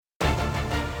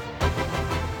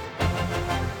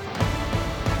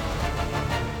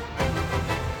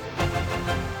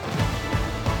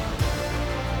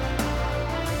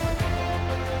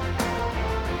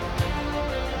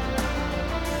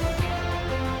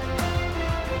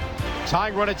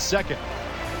tying run at second.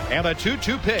 And the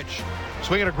 2-2 pitch.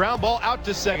 Swinging a ground ball out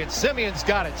to second. Semion's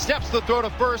got it. Steps the throw to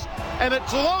first. And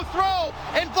it's a low throw.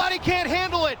 And Vladdy can't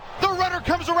handle it. The runner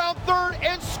comes around third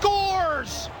and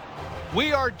scores.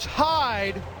 We are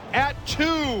tied at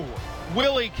 2.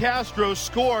 Willie Castro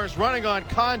scores, running on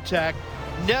contact.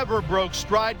 Never broke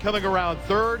stride coming around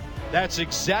third. That's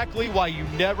exactly why you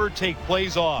never take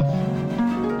plays off.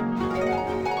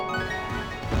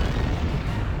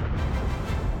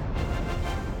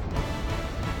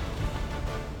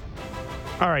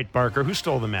 All right, Barker, who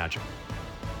stole the magic?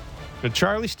 Did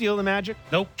Charlie steal the magic?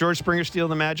 Nope. George Springer steal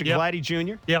the magic? Yep. Vladdy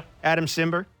Jr.? Yep. Adam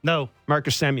Simber? No.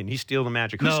 Marcus Semien, he steal the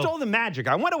magic. Who No. stole the magic?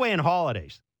 I went away in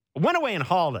holidays. And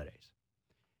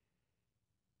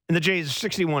the Jays are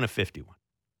 61-51.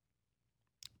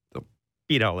 They'll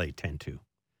beat LA 10-2.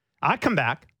 I come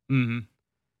back. Mm-hmm.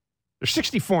 They're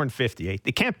 64-58.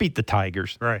 They can't beat the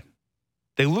Tigers. Right.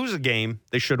 They lose a game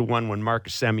they should have won when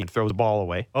Marcus Semien throws the ball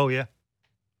away. Oh, yeah.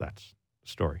 That's the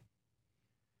story.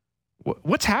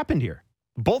 What's happened here?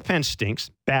 The bullpen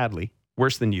stinks badly,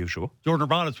 worse than usual. Jordan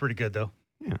Romano's pretty good, though.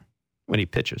 Yeah, when he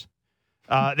pitches.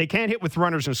 They can't hit with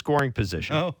runners in scoring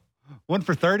position. Oh, 1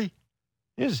 for 30?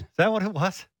 Is that what it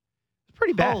was? It's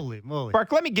pretty bad. Holy moly.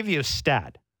 Bark, let me give you a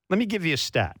stat.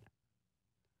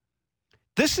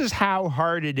 This is how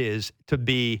hard it is to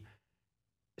be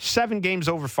 7 games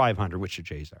over 500, which the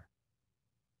Jays are,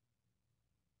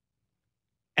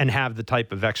 and have the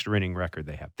type of extra inning record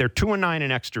they have. They're 2-9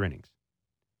 in extra innings.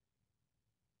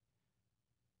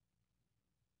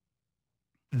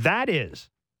 That is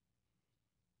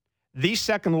the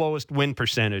second lowest win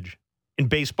percentage in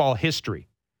baseball history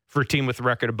for a team with a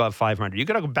record above 500. You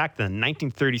got to go back to the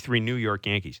 1933 New York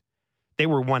Yankees. They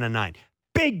were 1-9.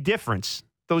 Big difference.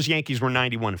 Those Yankees were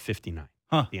 91-59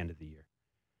 at the end of the year.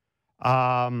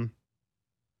 What's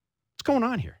going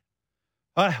on here?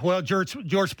 Well,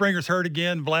 George Springer's hurt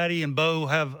again. Vladdy and Bo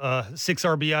have 6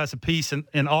 RBIs apiece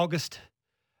in August.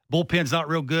 Bullpen's not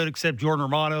real good except Jordan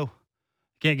Romano.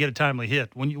 Can't get a timely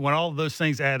hit. When all of those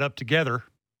things add up together,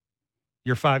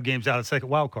 you're 5 games out of second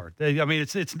wild card. I mean,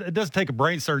 it doesn't take a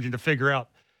brain surgeon to figure out,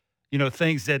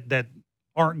 things that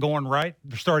aren't going right.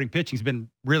 Their starting pitching's been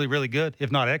really, really good,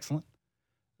 if not excellent.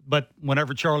 But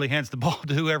whenever Charlie hands the ball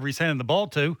to whoever he's handing the ball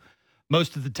to,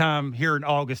 most of the time here in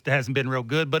August, it hasn't been real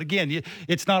good. But again,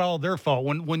 it's not all their fault.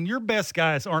 When your best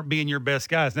guys aren't being your best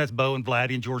guys, and that's Bo and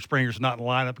Vladdy, and George Springer's not in the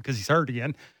lineup because he's hurt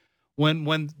again.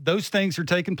 When those things are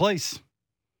taking place,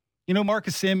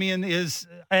 Marcus Semien is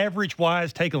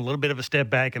average-wise taking a little bit of a step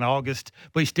back in August,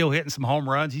 but he's still hitting some home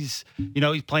runs. He's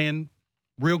playing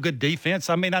real good defense.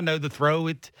 I mean, I know the throw.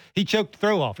 He choked the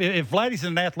throw off. If Vladdy's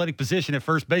in an athletic position at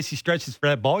first base, he stretches for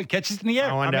that ball. He catches it in the air.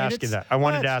 I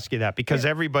wanted to ask you that because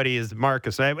everybody is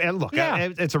Marcus. And look,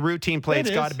 it's a routine play.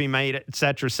 It's got to be made, et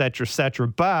cetera, et cetera, et cetera.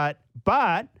 But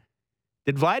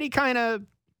did Vladdy kind of...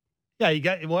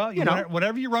 Yeah,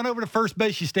 whenever you run over to first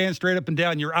base, you stand straight up and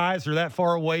down. Your eyes are that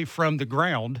far away from the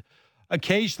ground.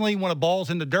 Occasionally, when a ball's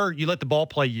in the dirt, you let the ball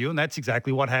play you, and that's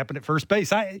exactly what happened at first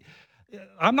base.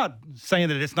 I'm not saying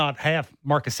that it's not half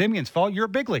Marcus Semien's fault. You're a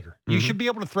big leaguer. Mm-hmm. You should be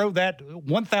able to throw that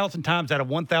 1,000 times out of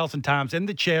 1,000 times in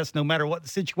the chest, no matter what the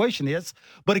situation is.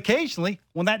 But occasionally,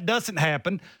 when that doesn't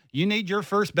happen, you need your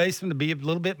first baseman to be a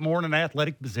little bit more in an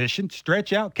athletic position,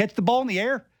 stretch out, catch the ball in the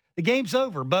air. The game's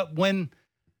over. But when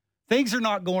things are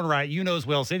not going right, as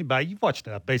well as anybody, you've watched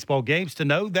baseball games to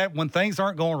know that when things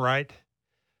aren't going right,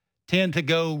 tend to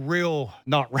go real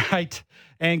not right,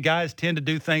 and guys tend to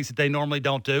do things that they normally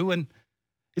don't do, and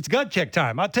it's gut check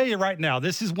time. I'll tell you right now,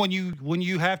 this is when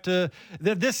you have to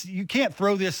you can't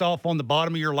throw this off on the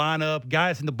bottom of your lineup,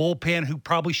 guys in the bullpen who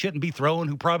probably shouldn't be throwing,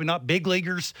 who probably not big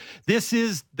leaguers. This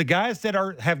is the guys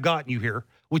that have gotten you here,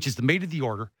 which is the meat of the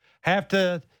order, have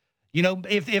to,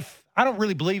 if I don't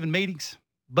really believe in meetings,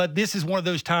 but this is one of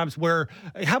those times where,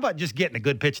 how about just getting a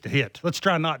good pitch to hit? Let's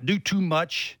try not do too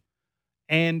much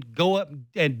and go up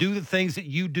and do the things that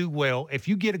you do well. If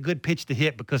you get a good pitch to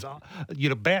hit because,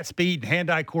 bat speed and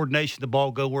hand-eye coordination, the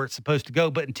ball go where it's supposed to go.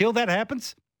 But until that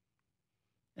happens,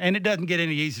 and it doesn't get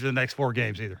any easier the next 4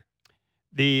 games either.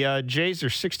 The Jays are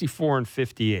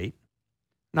 64-58.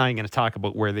 Now I'm going to talk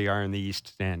about where they are in the East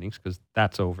standings because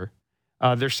that's over.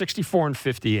 They're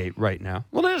 64-58 right now.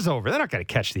 Well, it is over. They're not going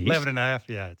to catch the East. 11.5,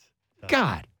 yeah.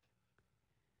 God.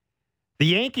 The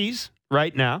Yankees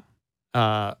right now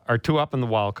are 2 up in the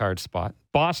wild card spot.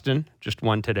 Boston just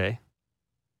won today.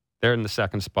 They're in the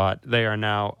second spot. They are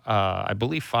now, I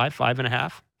believe,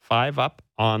 5.5 up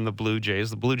on the Blue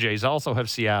Jays. The Blue Jays also have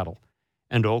Seattle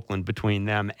and Oakland between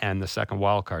them and the second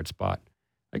wild card spot.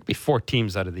 There could be 4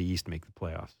 teams out of the East make the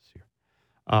playoffs this year.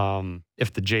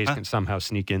 If the Jays can somehow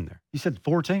sneak in there. You said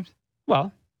 4 teams?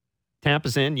 Well,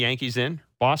 Tampa's in, Yankees in.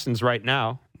 Boston's right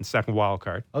now in second wild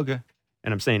card. Okay.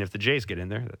 And I'm saying if the Jays get in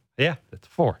there, yeah, that's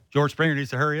 4. George Springer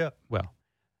needs to hurry up. Well,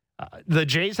 the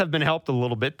Jays have been helped a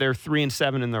little bit. They're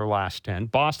 3-7 in their last 10.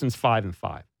 Boston's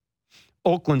 5-5.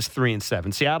 Oakland's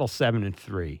 3-7. Seattle's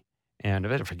 7-3. And I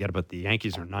better forget about the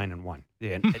Yankees are 9-1.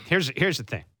 Yeah, and here's the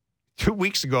thing. 2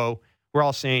 weeks ago, we're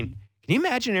all saying, can you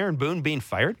imagine Aaron Boone being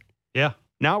fired? Yeah.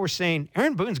 Now we're saying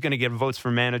Aaron Boone's going to get votes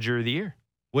for manager of the year.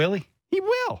 Will he? He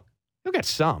will. He'll get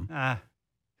some.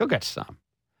 He'll get some.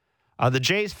 The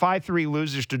Jays 5-3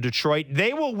 losers to Detroit.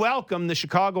 They will welcome the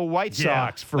Chicago White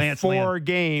Sox for Lance 4 Lynn.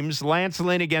 games. Lance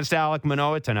Lynn against Alek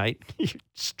Manoah tonight.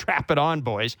 Strap it on,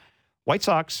 boys. White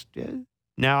Sox.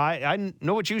 Now, I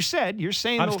know what you said. You're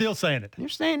saying I'm still saying it. You're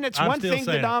saying it's one thing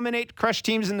to dominate, crush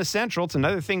teams in the Central. It's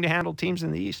another thing to handle teams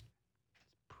in the East.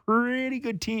 Pretty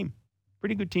good team.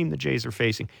 Pretty good team the Jays are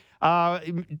facing.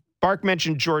 Bark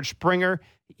mentioned George Springer.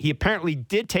 He apparently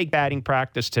did take batting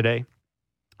practice today.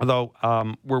 Although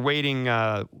we're waiting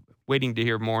to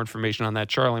hear more information on that.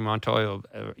 Charlie Montoya,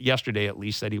 yesterday at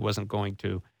least, said he wasn't going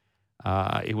to.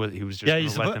 He was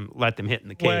just going to let them hit in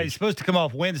the cage. Well, he's supposed to come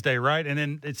off Wednesday, right? And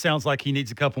then it sounds like he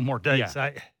needs a couple more days.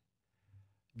 Yeah.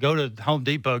 Go to Home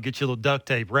Depot, get you a little duct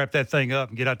tape, wrap that thing up,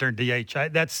 and get out there and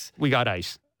DH. We got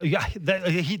ice. Yeah,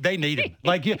 they need him.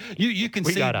 Like you can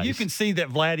see, you can see that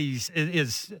Vladdy's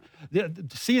is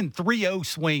seeing 3-0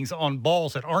 swings on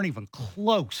balls that aren't even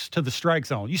close to the strike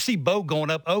zone. You see Bo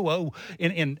going up 0-0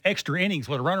 in extra innings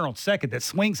with a runner on second that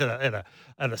swings at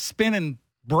a spinning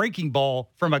breaking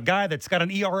ball from a guy that's got an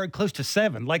ERA close to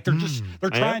 7. Like they're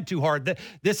trying too hard.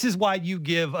 This is why you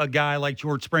give a guy like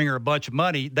George Springer a bunch of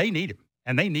money. They need him,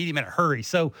 and they need him in a hurry.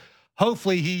 So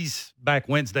hopefully he's back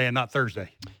Wednesday and not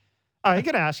Thursday. I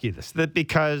got to ask you this, that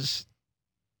because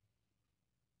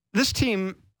this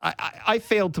team, I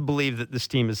failed to believe that this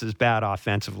team is as bad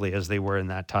offensively as they were in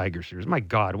that Tiger series. My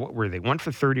God, what were they? 1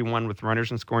 for 31 with runners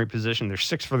in scoring position. They're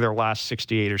 6 for their last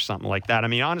 68 or something like that. I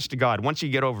mean, honest to God, once you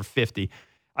get over 50,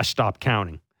 I stopped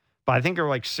counting. But I think they're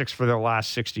like 6 for their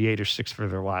last 68 or 6 for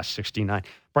their last 69.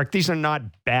 But these are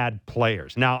not bad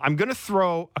players. Now, I'm going to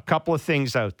throw a couple of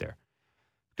things out there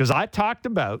because I talked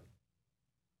about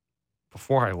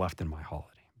before I left in my holiday.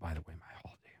 By the way, my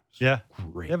holiday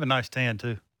was great. You have a nice tan,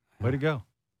 too. Way to go.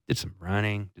 Did some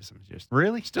running. Did some just...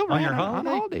 Really? Still on ran your holiday?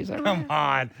 On holidays. Come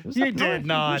on. You did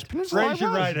not. Raise your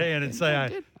right hand and say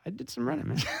I did some running,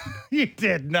 man. You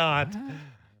did not.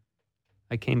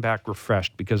 I came back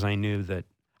refreshed because I knew that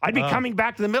I'd be coming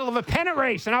back to the middle of a pennant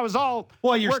race, and I was all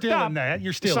well, you're worked still up. in that.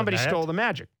 You're still Somebody in that. stole the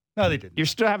magic. No, they didn't. You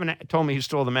still haven't told me who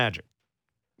stole the magic.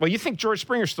 Well, you think George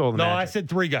Springer stole the magic. No, I said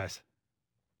 3 guys.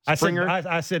 Springer?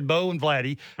 I said Bo and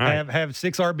Vladdy have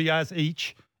 6 RBIs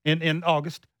each in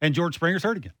August, and George Springer's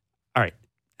hurt again. All right.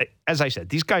 As I said,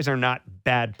 these guys are not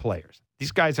bad players.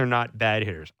 These guys are not bad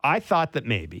hitters. I thought that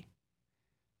maybe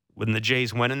when the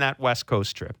Jays went in that West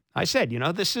Coast trip, I said,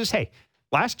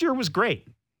 last year was great.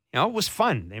 It was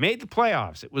fun. They made the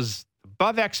playoffs. It was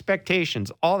above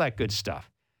expectations, all that good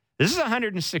stuff. This is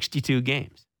 162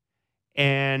 games.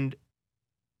 And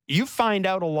you find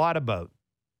out a lot about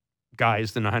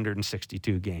guys in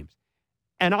 162 games.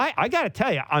 And I got to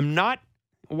tell you, I'm not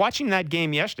watching that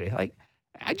game yesterday. Like,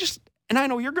 and I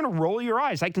know you're going to roll your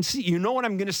eyes. I can see, you know what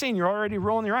I'm going to say, and you're already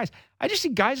rolling your eyes. I just see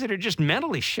guys that are just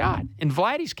mentally shot. In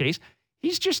Vladdy's case,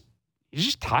 he's just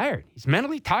tired. He's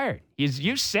mentally tired.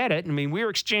 You said it. I mean, we were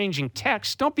exchanging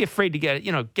texts. Don't be afraid to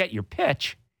get your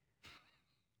pitch.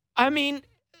 I mean,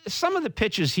 some of the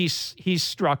pitches he's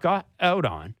struck out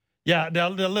on. Yeah, now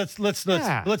let's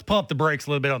pump the brakes a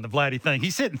little bit on the Vladdy thing.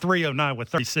 He's hitting 309 with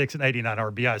 36 and 89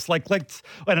 RBIs, like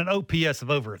at an OPS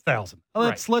of over 1,000.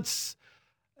 Let's.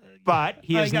 But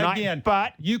he has not. Again,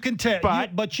 but you can tell.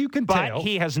 But you can tell. But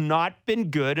he has not been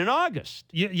good in August.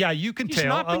 Yeah, you can He's tell.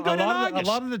 Not been good in August. A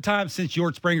lot of the time since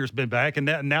George Springer's been back, and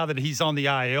now that he's on the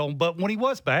IL, but when he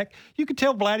was back, you could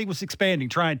tell Vladdy was expanding,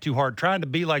 trying too hard, trying to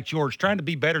be like George, trying to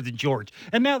be better than George.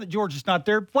 And now that George is not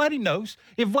there, Vladdy knows.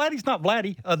 If Vladdy's not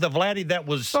Vladdy, the Vladdy that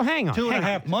was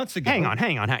 2.5 months ago.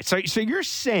 Hang on. So you're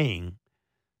saying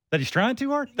that he's trying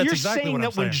too hard? That's you're exactly saying what I'm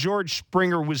that when George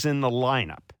Springer was in the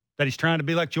lineup, that he's trying to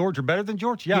be like George or better than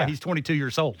George? Yeah. He's 22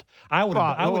 years old. I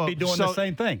would be doing the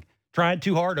same thing. Trying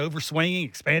too hard, overswinging,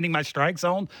 expanding my strike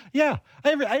zone. Yeah.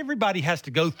 Everybody has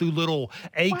to go through little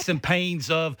aches and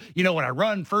pains of, when I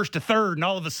run first to third and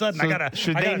all of a sudden I got to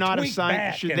Should they not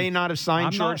have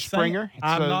signed George Springer?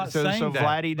 I'm not saying so that.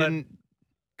 Vladdy didn't.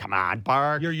 Come on,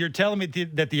 Bark. You're telling me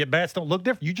that the at-bats don't look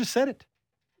different? You just said it.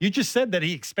 You just said that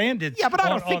he expanded. Yeah, but I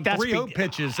don't think that's 3-0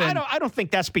 pitches. I don't think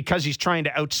that's because he's trying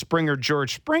to out-Springer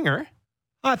George Springer.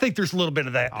 I think there's a little bit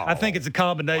of that. I think it's a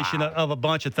combination of a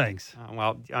bunch of things.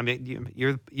 Well, I mean,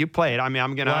 you play it. I mean,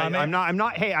 I'm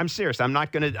not. Hey, I'm serious. I'm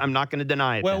not gonna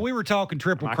deny it. Well, we were talking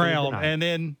Triple Crown, and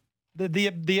then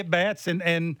the at bats,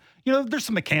 and there's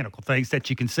some mechanical things that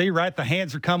you can see. Right, the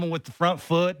hands are coming with the front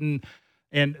foot,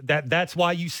 and that's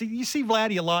why you see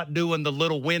Vladdy a lot doing the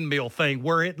little windmill thing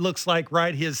where it looks like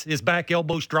his back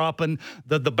elbows dropping,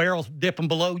 the barrel's dipping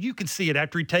below. You can see it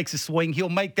after he takes a swing. He'll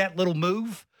make that little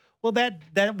move. Well,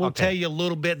 that will tell you a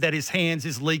little bit that his hands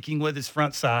is leaking with his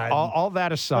front side. All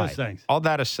that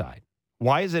aside,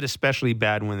 why is it especially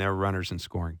bad when there are runners in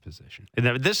scoring position?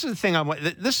 And this is the thing I want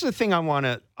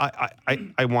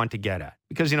to get at,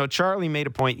 because Charlie made a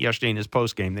point yesterday in his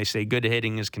post game. They say good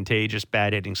hitting is contagious,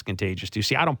 bad hitting is contagious. Do you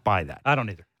see? I don't buy that. I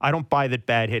don't either. I don't buy that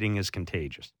bad hitting is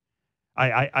contagious.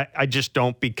 I just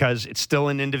don't, because it's still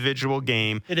an individual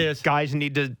game. It is. Guys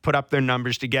need to put up their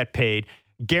numbers to get paid.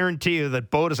 Guarantee you that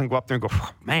Bo doesn't go up there and go,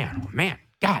 man,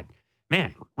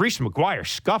 Reese McGuire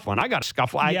scuffling. I got a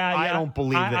scuffle. I don't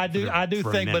believe it. I do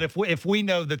think, but if we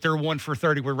know that they're 1 for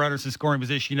 30 with runners in scoring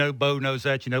position, Bo knows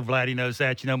that, Vladdy knows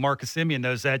that, Marcus Semien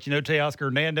knows that, Teoscar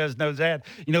Hernandez knows that,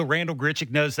 Randall Grichuk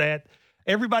knows that.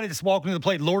 Everybody that's walking to the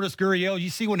plate, Lourdes Gurriel,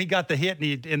 you see when he got the hit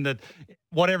in the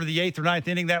whatever the 8th or 9th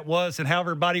inning that was, and how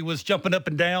everybody was jumping up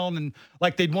and down and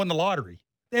like they'd won the lottery.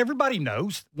 Everybody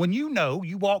knows when you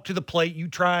walk to the plate, you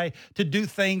try to do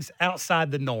things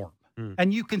outside the norm.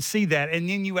 And you can see that. And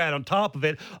then you add on top of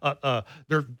it,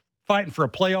 they're fighting for a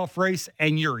playoff race,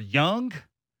 and you're young,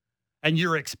 and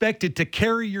you're expected to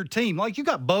carry your team. Like you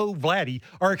got Bo, Vladdy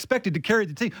are expected to carry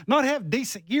the team, not have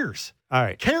decent years. All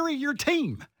right. Carry your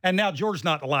team. And now George's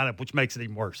not in the lineup, which makes it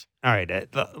even worse. All right.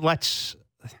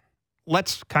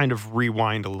 Let's kind of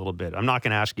rewind a little bit. I'm not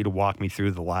going to ask you to walk me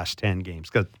through the last 10 games,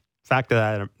 because the fact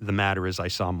of the matter is I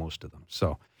saw most of them.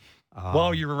 So,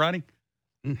 while you were running?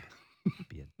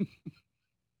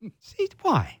 See,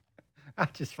 why? I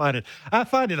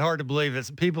find it hard to believe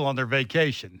that people on their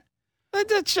vacation.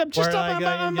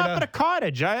 I'm up at a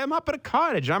cottage. I'm up at a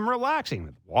cottage. I'm relaxing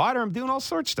with water. I'm doing all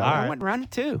sorts of stuff. I went running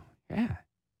too. Yeah.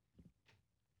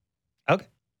 Okay.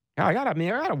 Yeah, I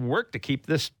gotta work to keep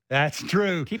this. That's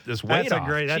true. Keep this weight off.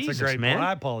 That's a great man. point.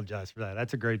 I apologize for that.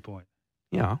 That's a great point.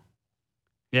 Yeah.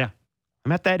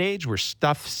 I'm at that age where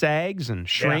stuff sags and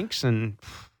shrinks and.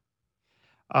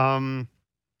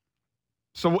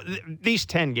 So these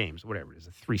 10 games, whatever it is,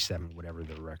 a 3-7, whatever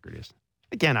the record is.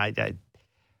 Again,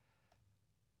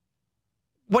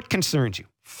 what concerns you?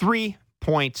 3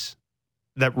 points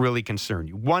that really concern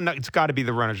you. One, it's got to be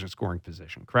the runners in scoring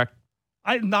position, correct?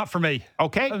 Not for me.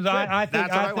 Okay, I think.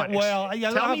 Well,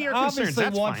 yeah. Tell me your concerns.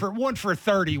 Obviously, one for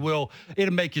 30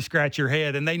 it'll make you scratch your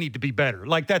head, and they need to be better.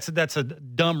 Like that's a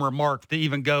dumb remark to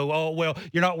even go. Oh well,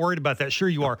 you're not worried about that. Sure,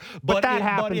 you are. But that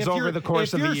happens over the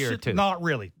course of a year too. Not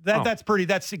really.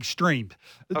 That's extreme.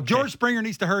 Okay. George Springer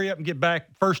needs to hurry up and get back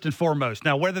first and foremost.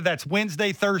 Now, whether that's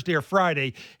Wednesday, Thursday, or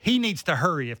Friday, he needs to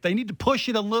hurry. If they need to push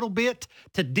it a little bit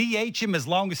to DH him, as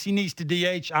long as he needs to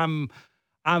DH,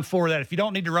 I'm for that. If you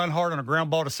don't need to run hard on a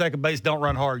ground ball to second base, don't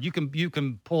run hard. You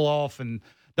can pull off and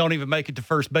don't even make it to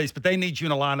first base, but they need you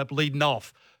in a lineup leading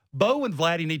off. Bo and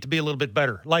Vladdy need to be a little bit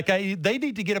better. They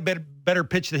need to get a better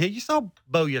pitch to hit. You saw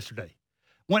Bo yesterday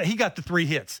when he got the 3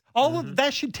 hits. All of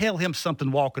that should tell him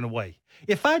something walking away.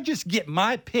 If I just get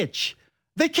my pitch,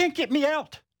 they can't get me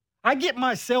out. I get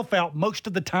myself out most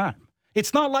of the time.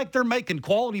 It's not like they're making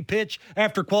quality pitch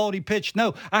after quality pitch.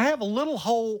 No, I have a little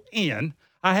hole in.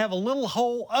 I have a little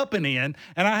hole up and in,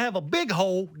 and I have a big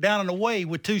hole down and away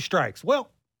with 2 strikes. Well,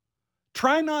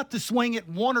 try not to swing at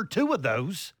 1 or 2 of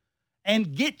those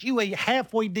and get you a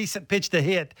halfway decent pitch to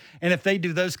hit. And if they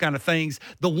do those kind of things,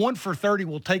 the 1 for 30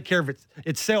 will take care of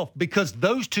itself, because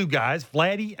those 2 guys,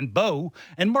 Vladdy and Bo,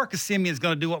 and Marcus Semien is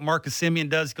going to do what Marcus Semien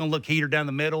does. He's going to look heater down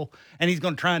the middle, and he's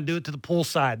going to try and do it to the pull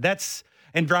side.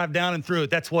 And drive down and through it.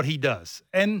 That's what he does.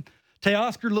 And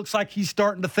Teoscar looks like he's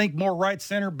starting to think more right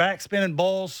center, back spinning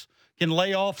balls, can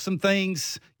lay off some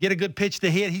things, get a good pitch to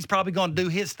hit. He's probably going to do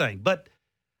his thing. But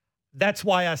that's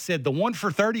why I said the 1 for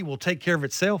 30 will take care of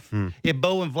itself if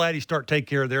Bo and Vladdy start taking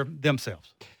care of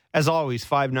themselves. As always,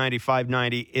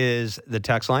 590 is the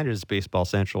text line. It is Baseball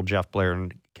Central. Jeff Blair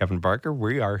and Kevin Barker.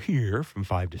 We are here from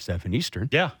 5 to 7 Eastern.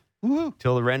 Yeah. Woo-hoo.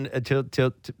 Till the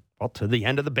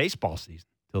end of the baseball season.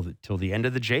 Till the end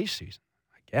of the Jays season,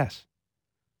 I guess.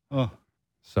 Oh,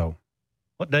 so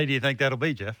what day do you think that'll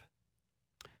be, Jeff?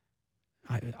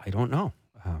 I don't know.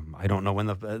 I don't know when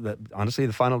honestly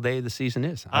the final day of the season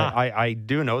is. I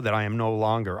do know that I am no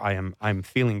longer. I'm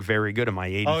feeling very good in my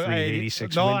 83,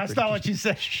 86. No, that's not what you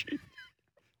said.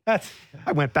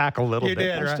 I went back a little bit.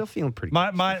 Did, I'm right? still feeling pretty.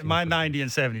 My 90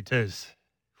 and 72s.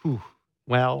 Whew.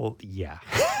 Well, yeah.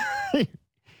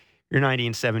 Your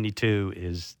 1972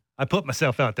 is... I put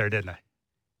myself out there, didn't I?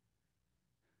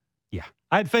 Yeah.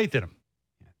 I had faith in him.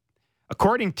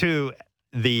 According to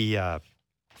the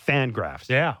Fangraphs.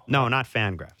 Yeah. No, not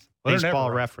Fangraphs. Well,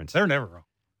 Baseball Reference. They're never wrong.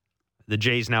 The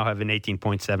Jays now have an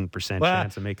 18.7%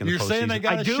 chance of making the postseason. You're saying they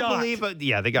got a shot. I do believe it.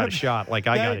 Yeah, they got a shot. Like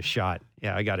I got a shot.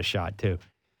 Yeah, I got a shot too.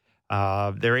 They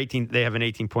have an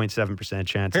 18.7%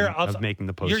 chance of making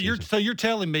the postseason. So you're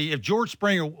telling me if George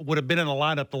Springer would have been in the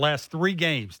lineup the last 3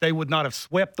 games, they would not have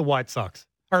swept the White Sox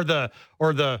or the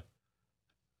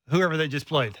whoever they just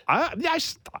played? I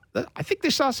think they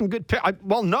saw some good. I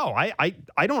don't know. I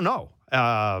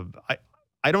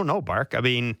don't know, Bark. I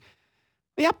mean,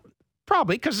 yeah,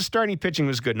 probably because the starting pitching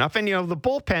was good enough, and the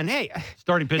bullpen. Hey,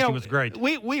 starting pitching was great.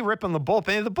 We rip on the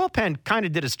bullpen. The bullpen kind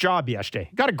of did its job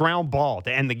yesterday. Got a ground ball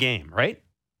to end the game, right?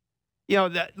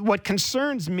 What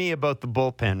concerns me about the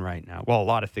bullpen right now. Well, a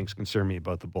lot of things concern me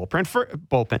about the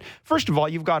bullpen. First of all,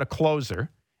 you've got a closer,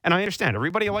 and I understand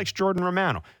everybody likes Jordan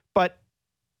Romano, but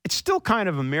it's still kind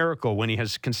of a miracle when he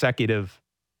has consecutive.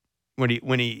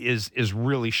 When he is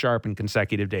really sharp in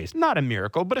consecutive days. Not a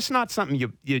miracle, but it's not something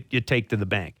you take to the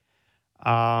bank.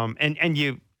 And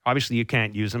you obviously you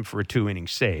can't use him for a 2-inning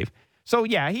save. So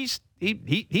yeah, he's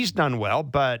done well,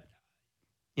 but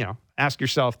ask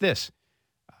yourself this: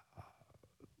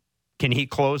 can he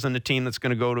close on the team that's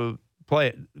going to go to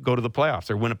the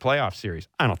playoffs or win a playoff series?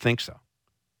 I don't think so.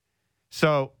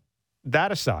 So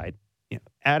that aside,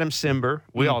 Adam Cimber,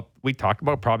 we talked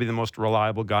about probably the most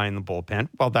reliable guy in the bullpen.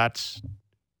 Well, that's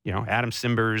Adam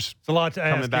Cimber's. It's a lot to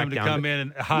ask him to come in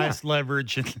and highest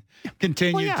leverage and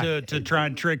continue to try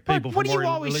and trick people. What do you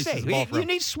always say? You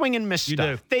need swing and miss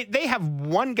stuff. They have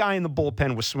one guy in the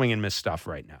bullpen with swing and miss stuff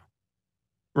right now.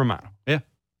 Romano. Yeah.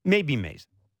 Maybe Mason.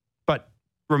 But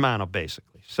Romano,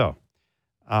 basically. So.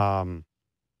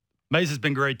 Mesa's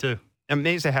been great, too. And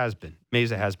Mesa has been.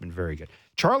 Mesa has been very good.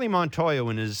 Charlie Montoyo,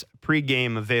 in his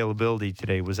pregame availability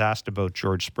today, was asked about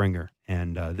George Springer,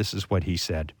 and this is what he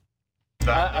said.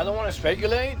 I don't want to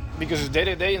speculate because it's day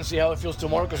to day and see how it feels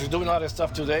tomorrow because he's doing a lot of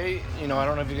stuff today. I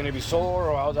don't know if he's going to be sore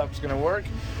or how that's going to work,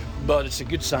 but it's a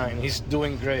good sign. He's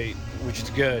doing great, which is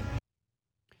good.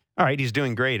 All right, he's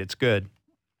doing great. It's good.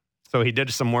 So he did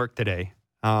some work today.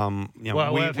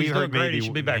 If he's doing great, he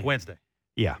should be back Wednesday.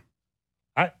 Yeah.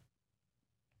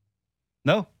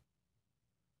 No.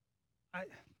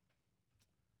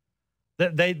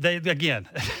 They again.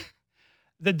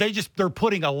 They're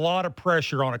putting a lot of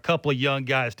pressure on a couple of young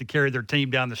guys to carry their team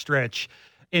down the stretch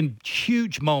in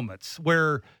huge moments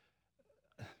where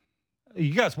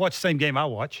you guys watch the same game I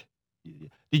watch.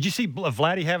 Did you see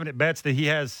Vladdy having at bats that he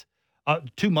has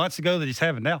 2 months ago that he's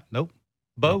having now? Nope.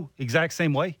 Bo, exact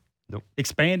same way. Nope.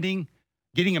 Expanding,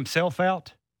 getting himself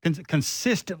out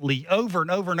consistently over and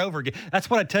over and over again.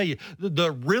 That's what I tell you.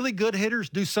 The really good hitters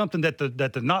do something that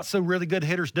the not so really good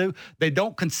hitters do. They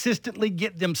don't consistently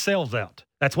get themselves out.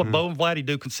 That's what Bo and Vladdy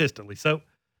do consistently. So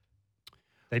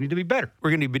they need to be better. We're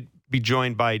going to be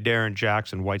joined by Darren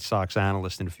Jackson, White Sox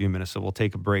analyst, in a few minutes. So we'll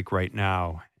take a break right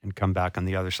now and come back on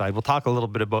the other side. We'll talk a little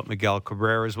bit about Miguel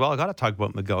Cabrera as well. I got to talk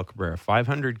about Miguel Cabrera.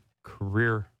 500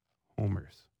 career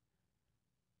homers.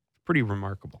 Pretty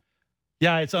remarkable.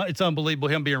 Yeah, it's unbelievable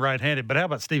him being right-handed. But how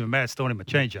about Steven Matz throwing him a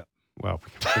changeup? Well,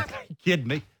 you kidding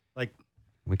me?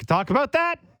 We could talk about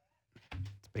that.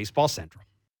 It's Baseball Central.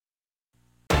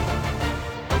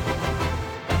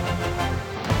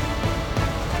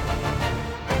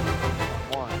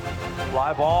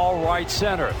 Fly ball right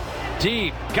center.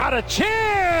 Deep. Got a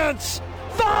chance.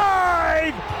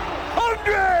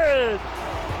 500.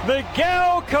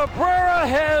 Miguel Cabrera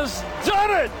has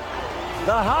done it.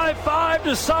 The high five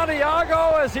to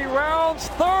Santiago as he rounds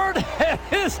third, and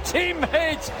his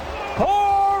teammates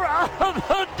pour out of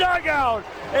the dugout.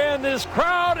 And this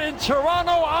crowd in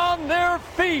Toronto on their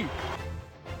feet.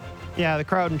 Yeah, the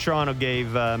crowd in Toronto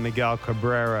gave Miguel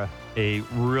Cabrera a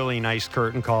really nice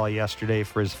curtain call yesterday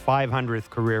for his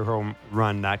 500th career home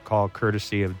run. That call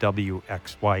courtesy of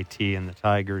WXYT and the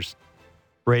Tigers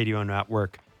radio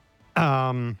network.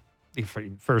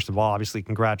 First of all, obviously,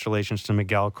 congratulations to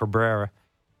Miguel Cabrera.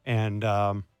 And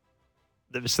I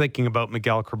was thinking about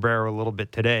Miguel Cabrera a little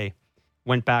bit today.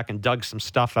 Went back and dug some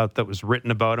stuff out that was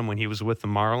written about him when he was with the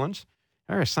Marlins.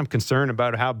 There was some concern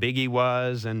about how big he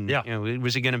was, and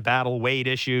was he going to battle weight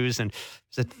issues? And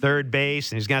he's at third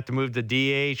base, and he's got to move to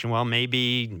DH. And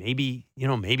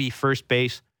maybe first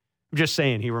base. I'm just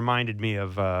saying, he reminded me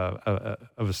of a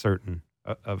certain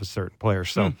player.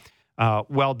 So.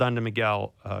 Well done to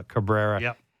Miguel Cabrera.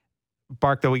 Yep.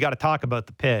 Bark, though, we got to talk about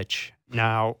the pitch.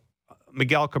 Now,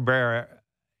 Miguel Cabrera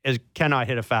cannot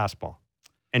hit a fastball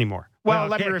anymore. Well,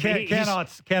 let me repeat.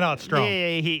 Cannot strong.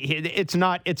 It's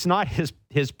not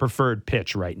his preferred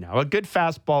pitch right now. A good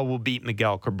fastball will beat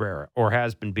Miguel Cabrera, or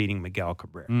has been beating Miguel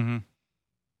Cabrera. Mm-hmm.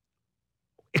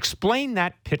 Explain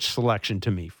that pitch selection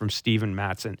to me from Steven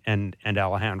Matz and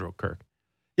Alejandro Kirk.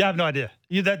 Yeah, I have no idea.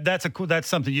 That's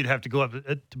something you'd have to go up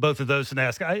to both of those and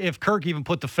ask. If Kirk even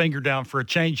put the finger down for a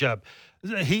changeup,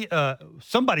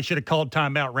 somebody should have called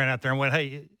timeout, ran out there and went,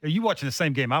 "Hey, are you watching the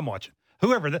same game I'm watching?"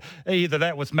 Whoever, either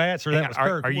that was Matz or that was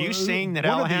Kirk. Are you saying that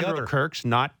Alejandro Kirk's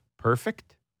not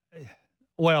perfect?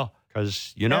 Well,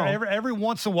 because every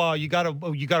once in a while you got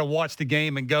to watch the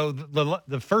game and go.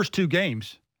 The first two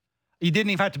games, you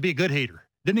didn't even have to be a good hitter.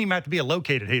 Didn't even have to be a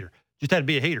located hitter. Just had to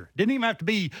be a hitter. Didn't even have to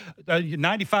be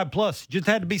 95 plus. Just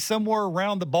had to be somewhere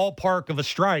around the ballpark of a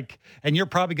strike, and you're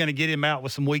probably going to get him out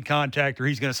with some weak contact, or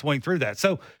he's going to swing through that.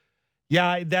 So,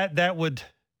 yeah, that would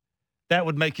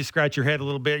make you scratch your head a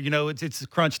little bit. It's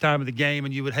crunch time of the game,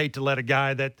 and you would hate to let a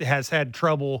guy that has had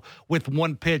trouble with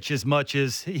one pitch as much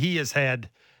as he has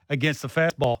had against the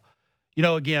fastball.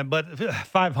 Again, but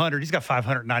 500. He's got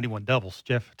 591 doubles,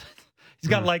 Jeff. He's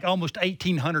got like almost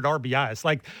 1,800 RBIs.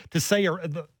 Like to say.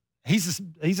 He's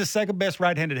the second best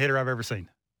right-handed hitter I've ever seen.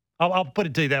 I'll put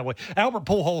it to you that way. Albert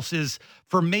Pujols is,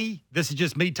 for me, this is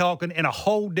just me talking, in a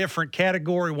whole different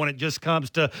category when it just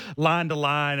comes to line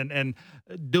and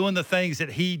doing the things that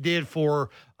he did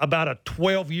for about a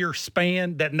 12-year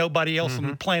span that nobody else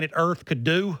on planet Earth could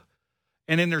do.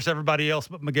 And then there's everybody else,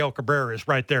 but Miguel Cabrera is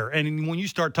right there. And when you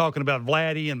start talking about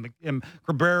Vladdy and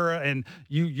Cabrera, and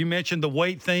you mentioned the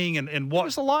weight thing and what,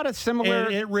 there's a lot of similar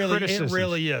criticisms. It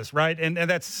really is, right? And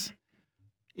that's,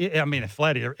 I mean, if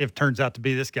Vladdy if turns out to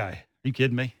be this guy, are you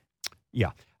kidding me?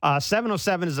 Yeah.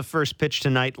 7:07 is the first pitch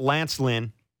tonight. Lance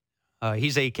Lynn,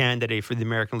 he's a candidate for the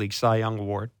American League Cy Young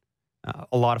Award.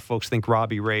 A lot of folks think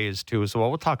Robbie Ray is too as well.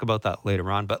 We'll talk about that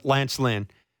later on. But Lance Lynn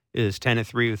is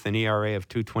 10-3 with an ERA of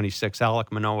 2.26. Alek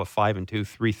Manoah 5-2,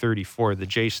 3.34. The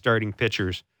Jays starting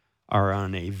pitchers are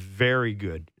on a very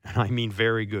good, and I mean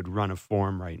very good, run of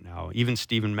form right now. Even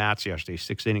Steven Matz yesterday,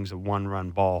 6 innings of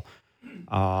 1-run ball.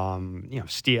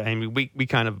 We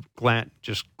kind of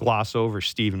just gloss over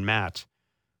Steven Matz,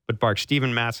 but Bark,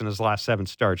 Steven Matz in his last 7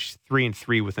 starts,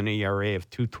 3-3 with an ERA of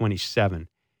 2.27.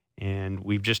 And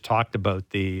we've just talked about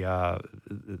the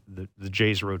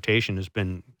Jays rotation has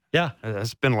been. Yeah,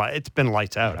 it's been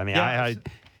lights out. I mean,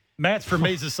 Matt's for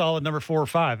me is a solid number 4 or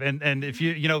 5, and if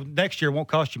next year it won't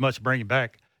cost you much to bring him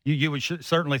back. You would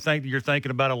certainly think that you're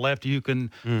thinking about a lefty who can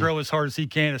throw as hard as he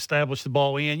can, establish the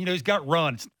ball in. He's got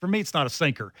runs. For me, it's not a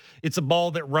sinker. It's a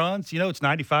ball that runs. It's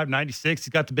 95, 96. He's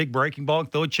got the big breaking ball.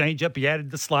 Throw a changeup. He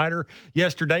added the slider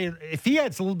yesterday. If he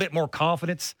adds a little bit more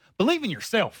confidence, believe in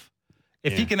yourself.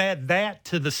 If he can add that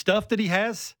to the stuff that he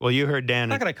has, well, you heard Dan.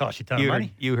 It's not going to cost you a ton of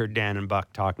money. You heard Dan and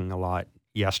Buck talking a lot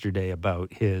yesterday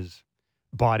about his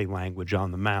body language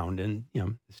on the mound, and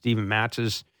Steven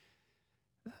Matz's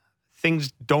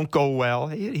things don't go well.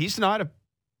 He's not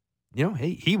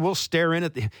he will stare in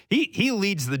at he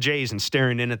leads the Jays in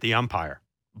staring in at the umpire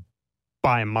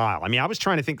by a mile. I mean, I was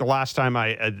trying to think the last time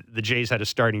the Jays had a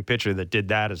starting pitcher that did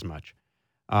that as much.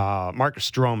 Marcus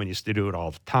Stroman used to do it all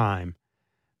the time.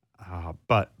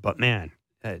 But man,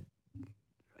 that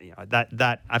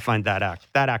I find that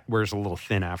act wears a little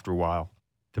thin after a while.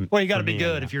 You got to be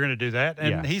good if you're going to do that.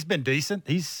 And he's been decent.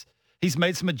 He's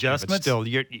made some adjustments. Yeah, but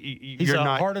still, he's a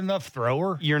not hard enough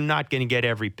thrower. You're not going to get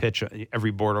every pitch,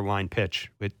 every borderline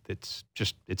pitch. It's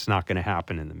not going to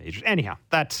happen in the majors. Anyhow,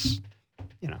 that's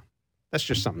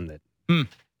just something that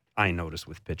I notice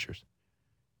with pitchers.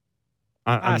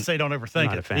 I say don't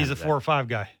overthink it. He's a 4 or 5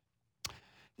 guy.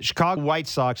 The Chicago White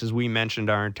Sox, as we mentioned,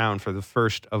 are in town for the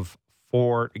first of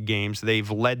 4 games.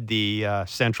 They've led the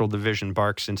Central Division,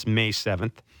 Bark, since May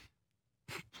 7th.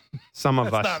 Some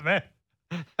of us, not bad.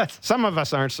 Some of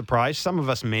us aren't surprised. Some of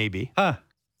us may be. Huh.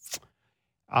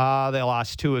 They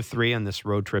lost 2 of 3 on this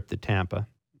road trip to Tampa,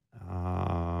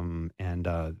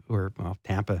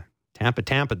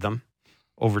 Tampa'd them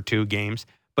over 2 games.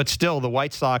 But still, the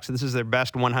White Sox, this is their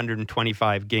best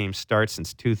 125 game start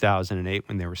since 2008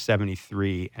 when they were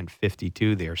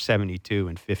 73-52. They are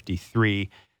 72-53.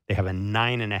 They have a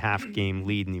 9.5 game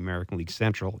lead in the American League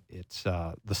Central. It's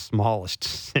the smallest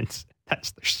since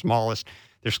that's their smallest.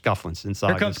 They're scuffling since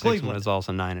August 6th when it's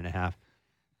also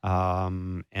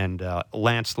 9.5. And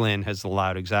Lance Lynn has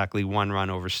allowed exactly 1 run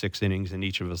over 6 innings in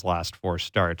each of his last 4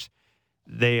 starts.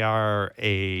 They are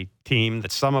a team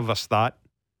that some of us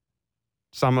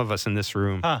in this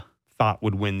room thought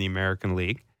would win the American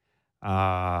League.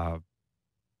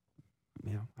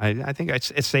 I think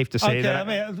it's safe to say that.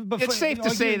 It's safe to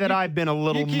say that I've been a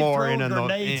little more in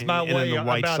the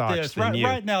White Sox than you.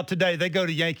 Right now, today, they go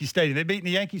to Yankee Stadium. They beating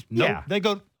the Yankees? Nope. Yeah. They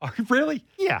go, really?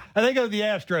 Yeah. And they go to the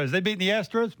Astros. They beating the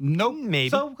Astros? Nope. Maybe.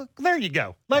 So there you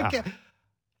go.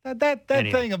 That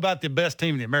thing about the best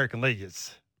team in the American League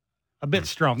is a bit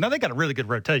strong. Now, they got a really good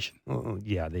rotation. Oh,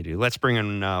 yeah, they do. Let's bring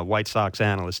in White Sox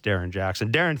analyst Darren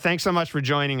Jackson. Darren, thanks so much for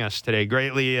joining us today.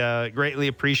 Greatly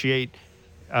appreciate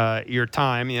your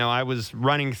time. I was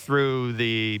running through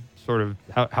the sort of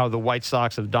how the White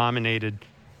Sox have dominated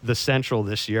the Central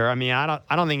this year. I mean, I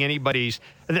don't think anybody's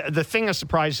the thing that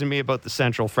surprises me about the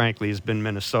Central, frankly, has been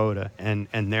Minnesota and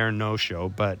their no-show.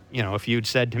 But if you'd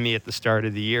said to me at the start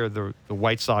of the year the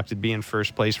White Sox would be in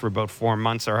first place for about 4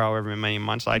 months or however many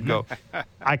months, I'd go,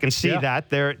 I can see that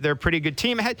they're a pretty good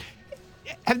team.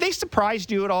 Have they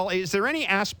surprised you at all? Is there any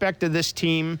aspect of this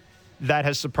team that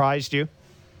has surprised you?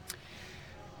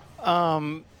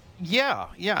 Yeah,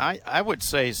 I would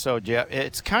say so, Jeff.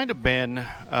 It's kind of been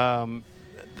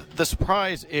the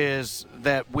surprise is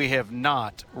that we have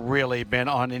not really been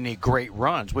on any great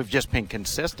runs. We've just been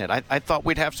consistent. I thought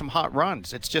we'd have some hot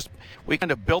runs. It's just we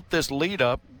kind of built this lead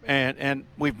up, and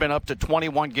we've been up to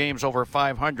 21 games over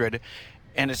 500.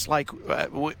 And it's like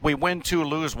we win 2,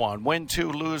 lose 1, win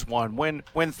 2, lose 1,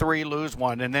 win 3, lose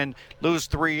 1, and then lose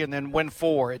 3, and then win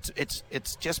 4.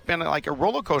 It's just been like a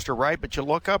roller coaster, right? But you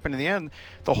look up, and in the end,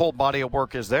 the whole body of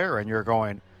work is there, and you're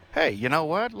going, hey, you know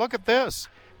what? Look at this.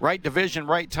 Right division,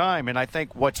 right time. And I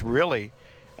think what's really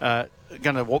going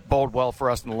to bode well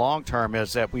for us in the long term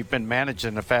is that we've been managed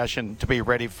in a fashion to be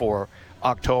ready for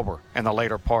October and the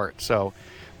later part. So,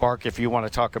 Mark, if you want to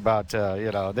talk about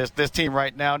this team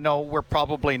right now, no, we're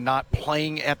probably not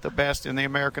playing at the best in the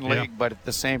American League, but at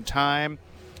the same time,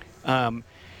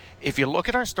 if you look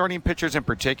at our starting pitchers in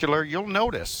particular, you'll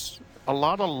notice a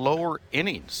lot of lower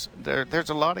innings.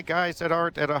 There's a lot of guys that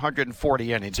aren't at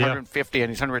 140 innings, 150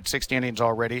 innings, 160 innings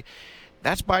already.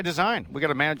 That's by design. We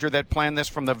got a manager that planned this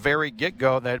from the very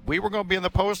get-go, that we were going to be in the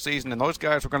postseason, and those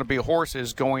guys were going to be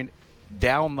horses going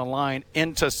down the line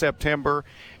into September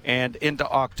and into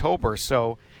October.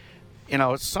 So,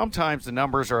 sometimes the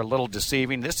numbers are a little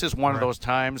deceiving. This is one of those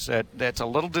times that's a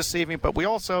little deceiving, but we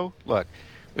also,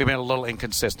 we've been a little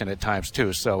inconsistent at times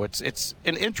too. So it's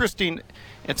an interesting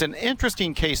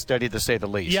case study, to say the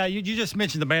least. Yeah, you just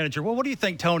mentioned the manager. Well, what do you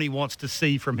think Tony wants to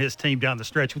see from his team down the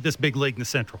stretch with this big league in the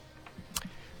Central?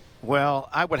 Well,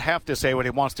 I would have to say what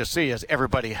he wants to see is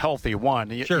everybody healthy.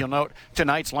 You'll note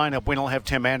tonight's lineup, we don't have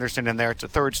Tim Anderson in there. It's a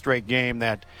third straight game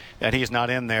that he's not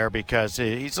in there because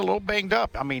he's a little banged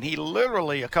up. I mean, he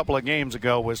literally a couple of games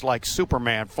ago was like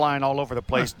Superman, flying all over the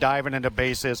place, diving into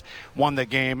bases, won the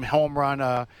game, home run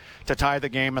to tie the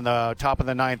game in the top of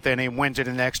the ninth inning, wins it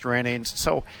in extra innings.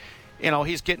 So,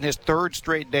 he's getting his third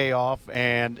straight day off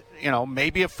and,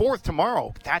 maybe a fourth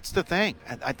tomorrow. That's the thing.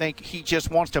 I think he just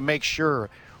wants to make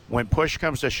sure when push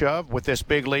comes to shove with this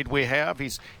big lead we have,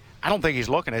 I don't think he's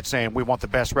looking at saying we want the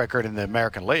best record in the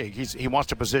American League. He wants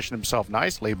to position himself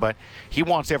nicely, but he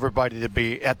wants everybody to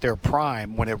be at their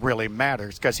prime when it really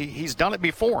matters because he's done it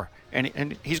before,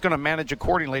 and he's going to manage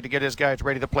accordingly to get his guys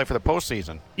ready to play for the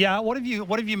postseason. Yeah, what have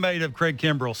you made of Craig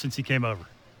Kimbrell since he came over?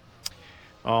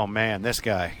 Oh man, this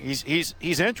guy,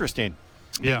 he's interesting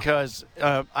because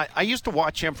I used to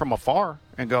watch him from afar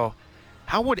and go,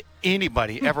 how would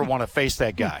anybody ever want to face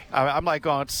that guy? I'm like,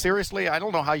 seriously? I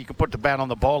don't know how you can put the bat on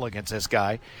the ball against this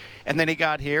guy. And then he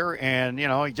got here, and,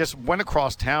 he just went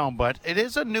across town. But it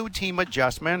is a new team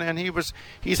adjustment, and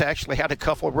he's actually had a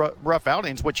couple of rough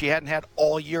outings, which he hadn't had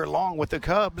all year long with the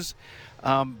Cubs.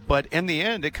 But in the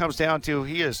end, it comes down to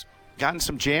he has gotten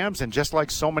some jams, and just like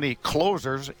so many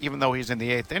closers, even though he's in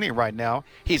the eighth inning right now,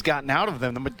 he's gotten out of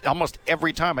them almost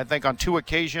every time. I think on 2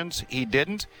 occasions he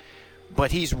didn't.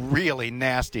 But he's really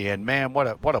nasty, and man, what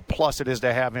a plus it is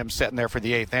to have him sitting there for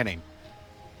the 8th inning.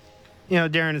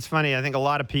 Darren, it's funny. I think a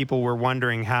lot of people were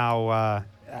wondering how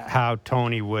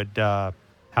Tony would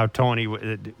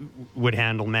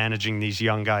handle managing these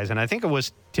young guys, and I think it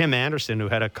was Tim Anderson who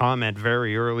had a comment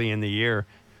very early in the year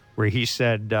where he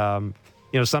said,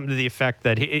 something to the effect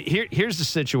that here's the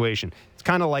situation. It's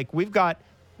kind of like we got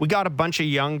a bunch of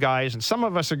young guys, and some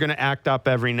of us are going to act up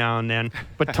every now and then.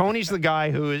 But Tony's the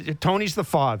guy Tony's the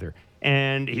father,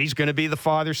 and he's going to be the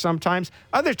father sometimes.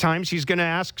 Other times, he's going to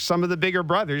ask some of the bigger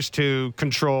brothers to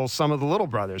control some of the little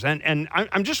brothers. And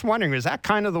I'm just wondering, is that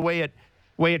kind of the way it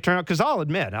turned out? Because I'll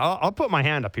admit, I'll put my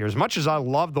hand up here. As much as I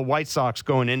love the White Sox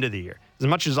going into the year, as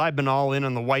much as I've been all in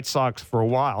on the White Sox for a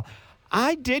while,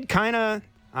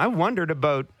 I wondered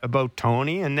about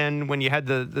Tony, and then when you had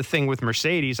the thing with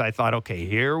Mercedes, I thought, okay,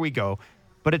 here we go.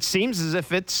 but it seems as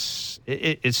if it's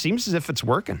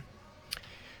working.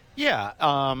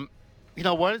 Yeah. You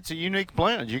know what? It's a unique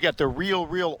blend. You got the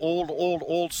real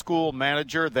old school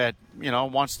manager that,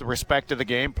 wants the respect of the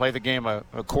game, play the game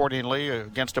accordingly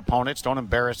against opponents, don't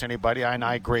embarrass anybody. And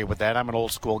I agree with that. I'm an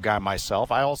old school guy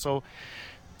myself. I also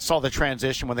saw the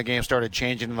transition when the game started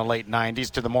changing in the late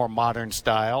 90s to the more modern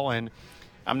style, and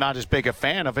I'm not as big a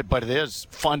fan of it, but it is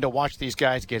fun to watch these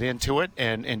guys get into it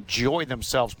and enjoy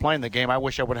themselves playing the game. I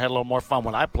wish I would have had a little more fun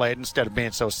when I played instead of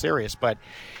being so serious. But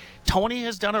Tony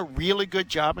has done a really good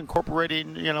job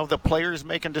incorporating, the players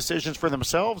making decisions for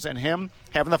themselves and him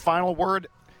having the final word.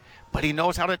 But he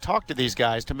knows how to talk to these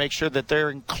guys to make sure that they're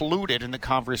included in the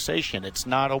conversation. It's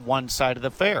not a one-sided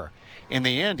affair. In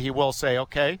the end, he will say,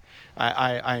 okay,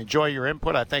 I enjoy your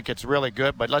input. I think it's really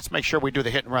good, but let's make sure we do the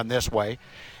hit and run this way.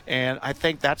 And I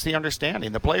think that's the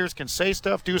understanding. The players can say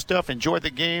stuff, do stuff, enjoy the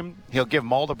game. He'll give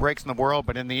them all the breaks in the world,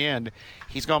 but in the end,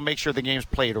 he's going to make sure the game's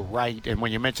played right. And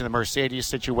when you mention the Mercedes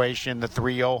situation, the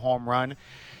 3-0 home run,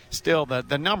 still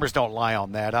the numbers don't lie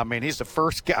on that. I mean, he's the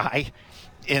first guy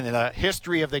in the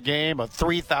history of the game of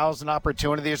 3,000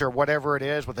 opportunities or whatever it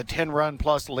is with a 10-run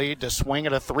plus lead to swing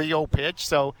at a 3-0 pitch.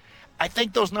 So I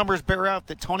think those numbers bear out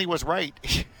that Tony was right.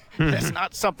 That's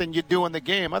not something you do in the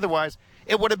game. Otherwise,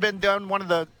 it would have been done one of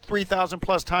the 3,000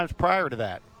 plus times prior to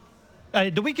that.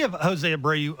 Do we give Jose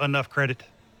Abreu enough credit?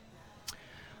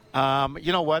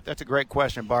 You know what? That's a great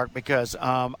question, Bart, because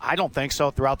I don't think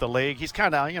so throughout the league. He's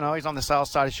kind of, he's on the south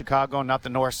side of Chicago, not the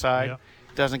north side. Yeah.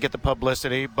 Doesn't get the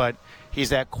publicity, but he's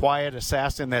that quiet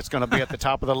assassin that's going to be at the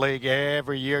top of the league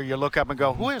every year. You look up and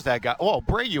go, who is that guy? Oh,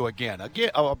 Abreu again.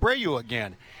 Abreu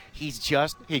again.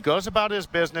 He goes about his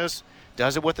business,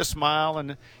 does it with a smile,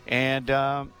 and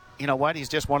you know what? He's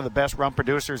just one of the best run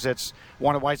producers that's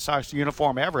worn a White Sox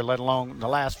uniform ever, let alone the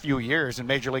last few years in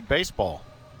Major League Baseball.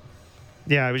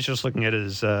 Yeah, I was just looking at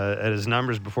his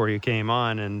numbers before you came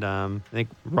on, and I think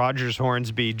Rogers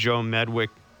Hornsby, Joe Medwick,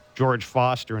 George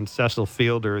Foster, and Cecil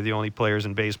Fielder are the only players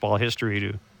in baseball history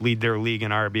to lead their league in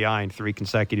RBI in 3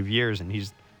 consecutive years, and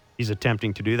he's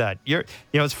attempting to do that.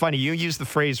 It's funny. You use the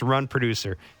phrase "run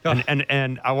producer,"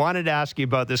 and I wanted to ask you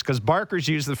about this because Barker's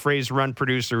used the phrase "run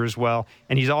producer" as well,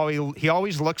 and he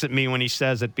always looks at me when he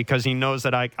says it because he knows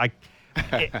that I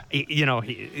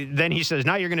then he says,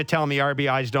 "Now you're going to tell me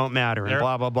RBIs don't matter," and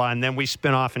blah blah blah, and then we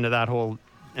spin off into that whole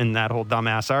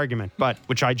dumbass argument, but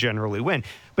which I generally win.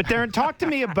 But Darren, talk to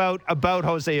me about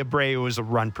Jose Abreu as a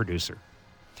run producer.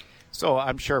 So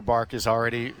I'm sure Bark has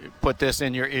already put this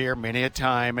in your ear many a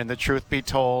time, and the truth be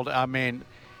told, I mean,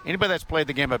 anybody that's played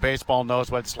the game of baseball knows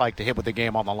what it's like to hit with the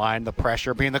game on the line, the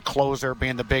pressure, being the closer,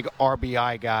 being the big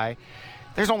RBI guy.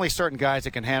 There's only certain guys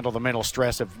that can handle the mental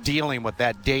stress of dealing with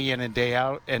that day in and day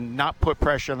out and not put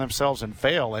pressure on themselves and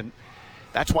fail. And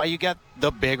that's why you got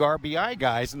the big RBI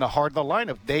guys in the heart of the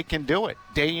lineup. They can do it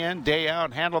day in, day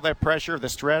out, handle that pressure, the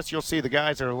stress. You'll see the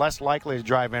guys that are less likely to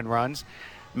drive in runs,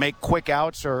 make quick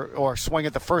outs or swing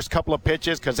at the first couple of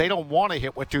pitches because they don't want to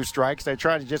hit with 2 strikes. They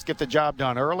try to just get the job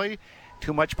done early.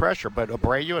 Too much pressure. But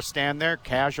Abreu will stand there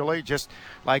casually, just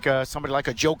like somebody like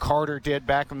a Joe Carter did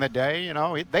back in the day.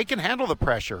 They can handle the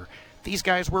pressure. These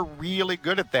guys were really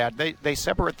good at that. They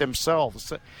separate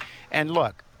themselves. And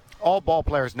look, all ball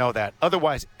players know that.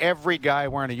 Otherwise, every guy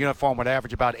wearing a uniform would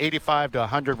average about 85 to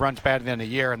 100 runs batted in a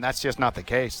year, and that's just not the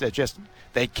case.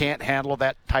 They can't handle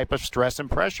that type of stress and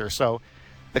pressure. So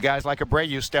the guys like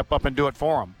Abreu step up and do it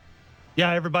for them.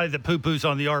 Yeah, everybody that poo-poos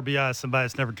on the RBI is somebody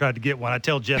that's never tried to get one. I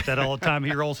tell Jeff that all the time.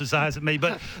 He rolls his eyes at me.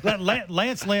 But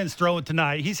Lance Lynn's throwing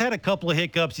tonight. He's had a couple of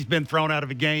hiccups. He's been thrown out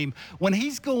of a game. When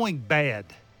he's going bad,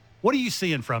 what are you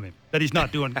seeing from him that he's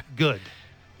not doing good?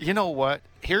 You know what?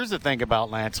 Here's the thing about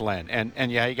Lance Lynn.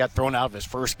 And yeah, he got thrown out of his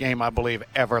first game, I believe,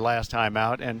 ever last time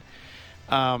out. And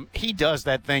he does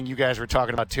that thing you guys were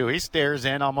talking about, too. He stares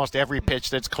in almost every pitch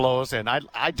that's close, and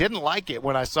I didn't like it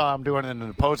when I saw him doing it in an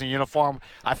opposing uniform.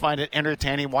 I find it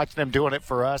entertaining watching them doing it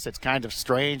for us. It's kind of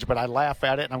strange, but I laugh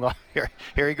at it, and I'm going,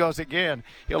 here he goes again.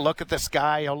 He'll look at the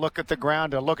sky, he'll look at the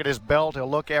ground, he'll look at his belt, he'll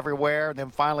look everywhere, and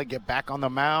then finally get back on the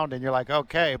mound, and you're like,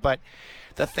 okay. But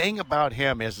the thing about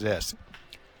him is this.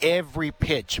 Every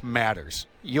pitch matters.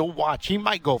 You'll watch. He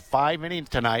might go 5 innings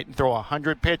tonight and throw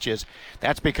 100 pitches.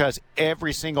 That's because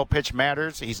every single pitch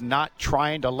matters. He's not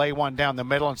trying to lay one down the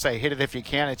middle and say, hit it if you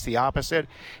can. It's the opposite.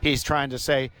 He's trying to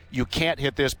say, you can't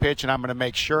hit this pitch, and I'm going to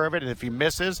make sure of it. And if he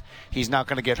misses, he's not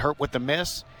going to get hurt with the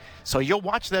miss. So you'll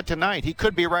watch that tonight. He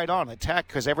could be right on attack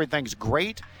because everything's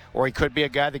great, or he could be a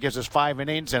guy that gives us 5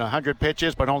 innings and 100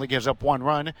 pitches but only gives up 1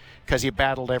 run because he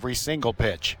battled every single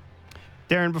pitch.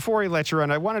 Darren, before we let you run,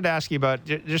 I wanted to ask you about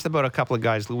just about a couple of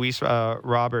guys, Luis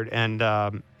Robert and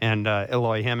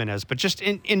Eloy Jimenez. But just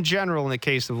in general, in the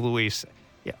case of Luis,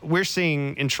 we're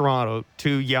seeing in Toronto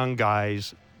 2 young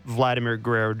guys, Vladimir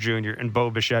Guerrero Jr. and Bo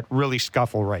Bichette, really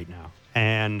scuffle right now.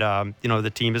 And,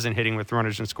 the team isn't hitting with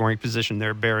runners in scoring position.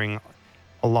 They're bearing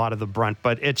a lot of the brunt.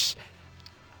 But it's...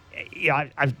 Yeah,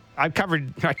 I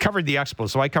covered the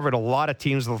Expos, so I covered a lot of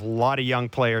teams with a lot of young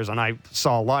players, and I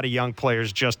saw a lot of young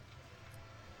players just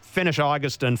finish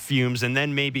August on fumes and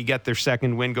then maybe get their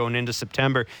second win going into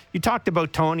September. You talked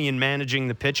about Tony and managing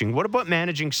the pitching. What about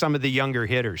managing some of the younger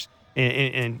hitters,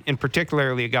 and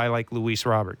particularly a guy like Luis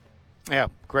Robert? Yeah,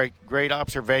 great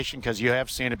observation, because you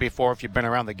have seen it before if you've been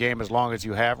around the game as long as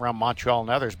you have, around Montreal and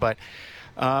others. But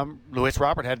Luis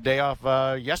Robert had a day off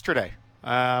yesterday.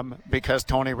 Because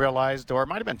Tony realized, or it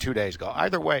might have been 2 days ago,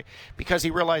 either way, because he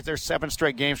realized there's 7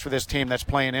 straight games for this team that's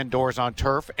playing indoors on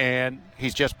turf, and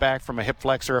he's just back from a hip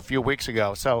flexor a few weeks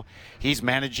ago. So he's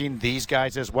managing these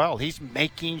guys as well. He's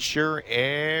making sure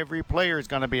every player is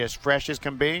going to be as fresh as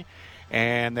can be,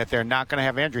 and that they're not going to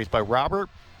have injuries. But Robert,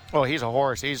 he's a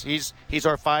horse. He's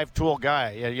our 5-tool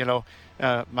guy.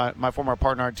 My former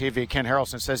partner on TV, Ken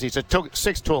Harrelson, says he's a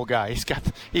 6-tool guy.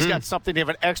 He's got something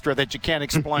even extra that you can't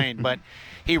explain, but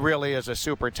he really is a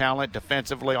super talent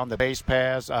defensively on the base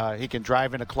paths. He can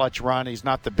drive in a clutch run. He's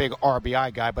not the big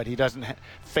RBI guy, but he doesn't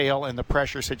fail in the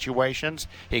pressure situations.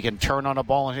 He can turn on a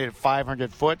ball and hit it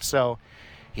 500 foot, so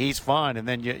he's fun. And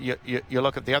then you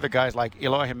look at the other guys like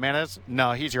Eloy Jimenez.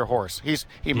 No, he's your horse.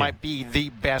 He might be the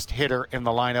best hitter in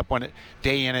the lineup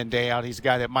day in and day out. He's a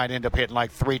guy that might end up hitting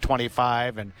like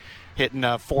 325 and hitting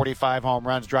 45 home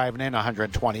runs, driving in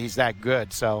 120. He's that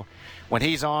good. So when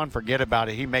he's on, forget about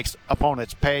it. He makes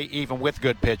opponents pay even with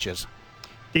good pitches.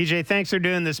 DJ, thanks for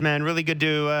doing this, man. Really good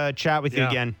to chat with you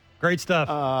again. Great stuff.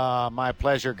 My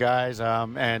pleasure, guys.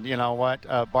 And you know what,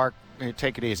 Bark,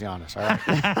 take it easy on us, all right?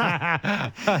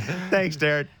 Thanks,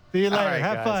 Darren. See you later. Right,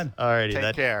 have guys. fun. All righty.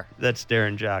 Take care. That's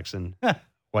Darren Jackson,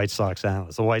 White Sox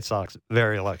analyst. The White Sox,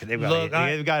 very lucky. They've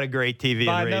got a great TV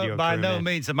and radio crew. By no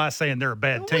means am I saying they're a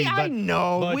bad team. I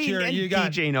know. But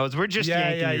DJ knows. We're just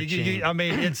yanking your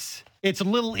chain. It's a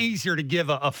little easier to give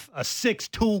a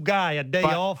 6-tool guy a day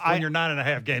off when you're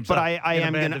 9.5 games but up.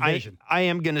 I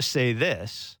am going to say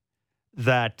this,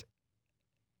 that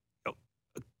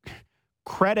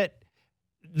credit.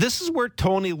 This is where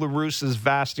Tony La Russa's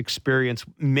vast experience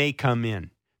may come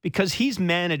in, because he's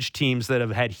managed teams that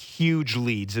have had huge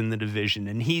leads in the division,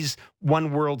 and he's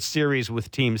won World Series with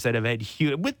teams that have had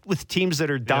with teams that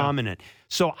are dominant.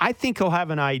 So I think he'll have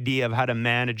an idea of how to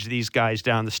manage these guys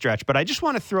down the stretch. But I just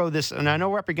want to throw this, and I know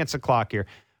we're up against the clock here.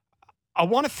 I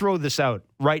want to throw this out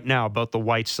right now about the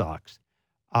White Sox.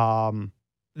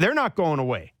 They're not going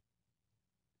away.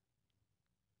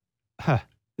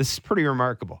 This is pretty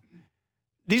remarkable.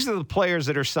 These are the players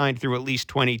that are signed through at least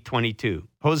 2022.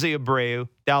 Jose Abreu,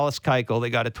 Dallas Keuchel, they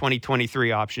got a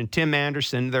 2023 option. Tim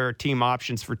Anderson, there are team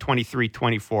options for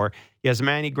 23-24.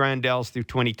 Yasmani Grandals through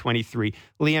 2023.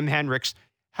 Liam Hendriks,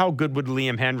 how good would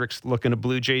Liam Hendriks look in a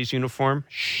Blue Jays uniform?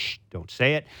 Shh, don't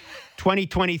say it.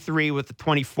 2023 with the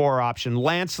 24 option.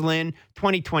 Lance Lynn,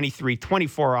 2023,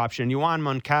 24 option. Yoan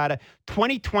Moncada,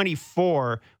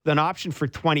 2024 with an option for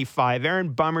 25. Aaron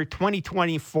Bummer,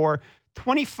 2024,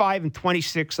 25 and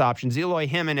 26 options. Eloy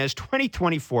Jimenez,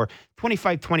 2024,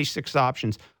 25, 26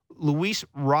 options. Luis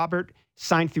Robert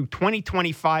signed through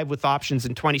 2025 with options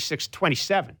in 26,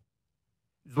 27.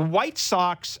 The White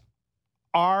Sox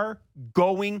are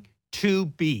going to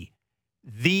be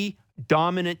the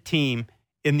dominant team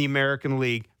in the American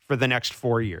League for the next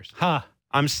 4 years.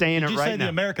 I'm saying it right now. Did you say the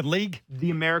American League? The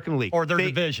American League. Or their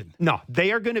division? No,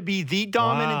 they are going to be the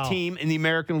dominant team in the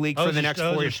American League for the next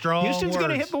 4 years. Houston's going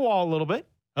to hit the wall a little bit.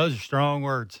 Those are strong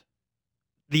words.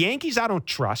 The Yankees, I don't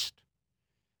trust.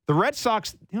 The Red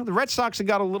Sox, the Red Sox have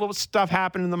got a little stuff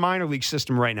happening in the minor league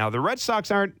system right now. The Red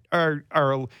Sox are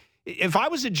if I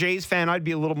was a Jays fan, I'd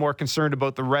be a little more concerned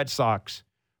about the Red Sox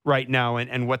right now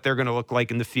and what they're going to look like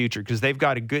in the future, because they've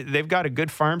got a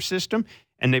good farm system.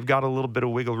 And they've got a little bit of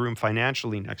wiggle room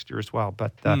financially next year as well.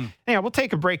 But we'll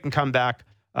take a break and come back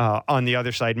on the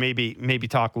other side. Maybe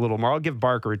talk a little more. I'll give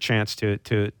Barker a chance to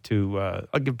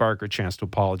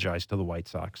apologize to the White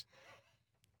Sox.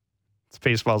 It's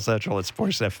Baseball Central. It's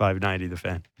Sportsnet 590, The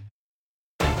Fan.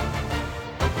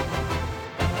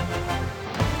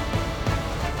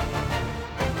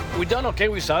 We done okay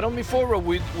with Saturn before, but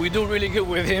we do really good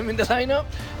with him in the lineup.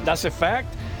 That's a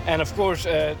fact. And, of course,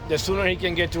 the sooner he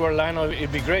can get to our lineup,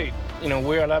 it'd be great.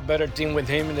 We're a lot better team with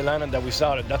him in the lineup than we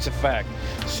saw it. That's a fact.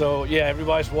 So, yeah,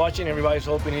 everybody's watching. Everybody's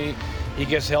hoping he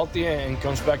gets healthy and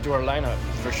comes back to our lineup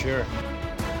for sure.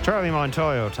 Charlie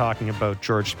Montoyo talking about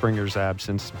George Springer's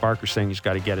absence. Barker saying he's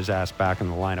got to get his ass back in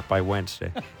the lineup by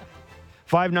Wednesday.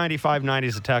 590-590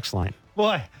 is the text line.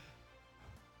 Boy,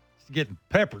 he's getting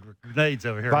peppered with grenades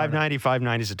over here.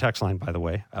 590-590 is the text line, by the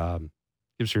way.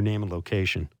 Gives your name and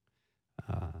location.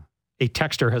 A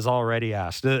texter has already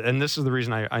asked, and this is the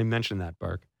reason I mentioned that,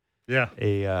 Bark. Yeah.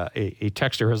 A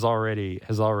texter has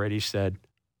already said,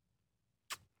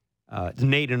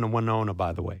 Nate in Winona,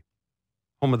 by the way.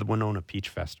 Home of the Winona Peach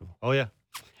Festival. Oh, yeah.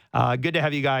 Good to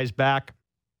have you guys back.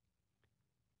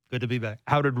 Good to be back.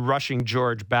 How did rushing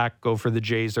George back go for the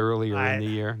Jays earlier in the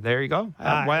year? There you go.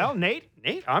 Well, Nate,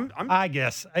 I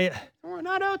guess we're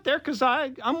not out there because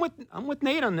I'm with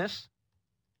Nate on this.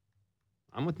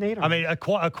 I'm with Nate. I mean, a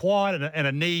quad and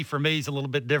a knee for me is a little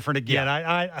bit different again.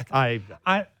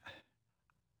 Yeah.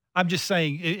 I'm just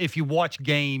saying, if you watch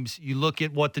games, you look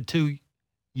at what the two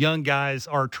young guys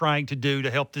are trying to do to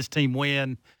help this team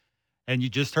win, and you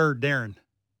just heard Darren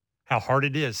how hard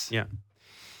it is. Yeah.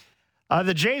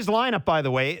 The Jays lineup, by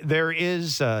the way, there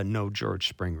is no George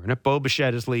Springer in it. Bo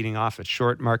Bichette is leading off at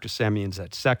short. Marcus Semion's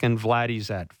at second.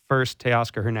 Vladdy's at first.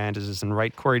 Teoscar Hernandez is in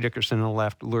right. Corey Dickerson in the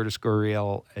left. Lourdes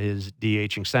Gurriel is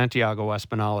DHing. Santiago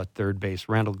Espinal at third base.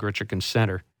 Randall Grichuk in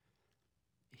center,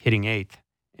 hitting eighth.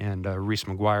 And Reese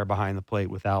McGuire behind the plate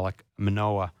with Alek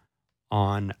Manoah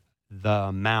on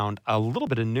the mound. A little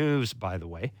bit of news, by the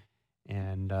way.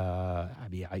 And, I'm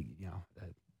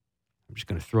just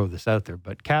going to throw this out there,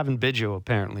 but Cavan Biggio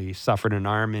apparently suffered an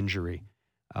arm injury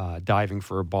diving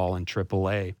for a ball in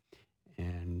AAA,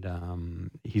 and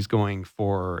he's going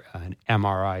for an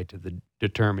MRI to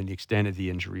determine the extent of the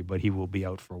injury, but he will be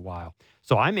out for a while.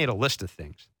 So I made a list of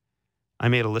things.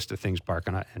 Bark,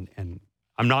 and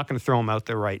I'm not going to throw them out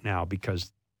there right now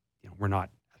because we're not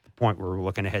at the point where we're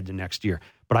looking ahead to next year.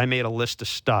 But I made a list of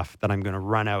stuff that I'm going to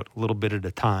run out a little bit at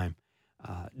a time.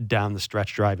 Down the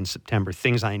stretch drive in September,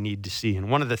 things I need to see.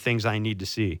 And one of the things I need to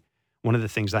see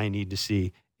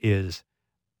is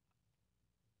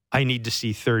I need to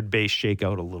see third base shake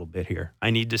out a little bit here.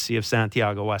 I need to see if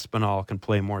Santiago Espinal can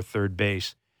play more third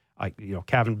base.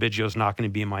 Cavan Biggio is not going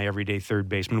to be my everyday third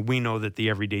baseman. We know that the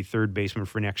everyday third baseman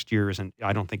for next year is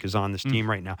on this team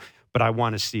right now. But I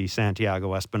want to see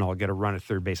Santiago Espinal get a run at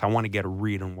third base. I want to get a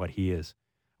read on what he is.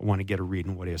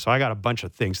 So I got a bunch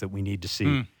of things that we need to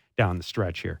see down the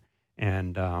stretch here.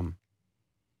 And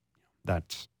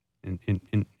that's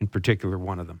in particular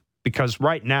one of them. Because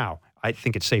right now, I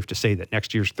think it's safe to say that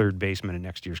next year's third baseman and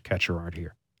next year's catcher aren't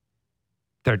here.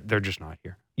 They're just not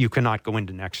here. You cannot go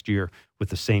into next year with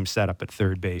the same setup at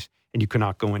third base, and you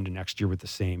cannot go into next year with the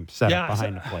same setup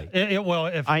behind the plate.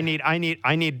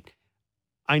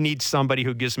 I need somebody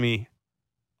who gives me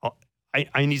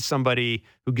I need somebody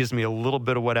who gives me a little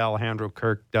bit of what Alejandro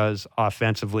Kirk does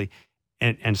offensively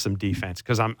and some defense,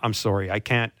 because I'm sorry, I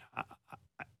can't.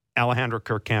 Alejandro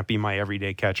Kirk can't be my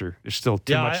everyday catcher. There's still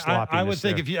too much sloppiness. I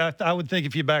would think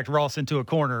if you backed Ross into a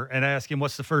corner and asked him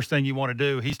what's the first thing you want to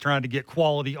do, he's trying to get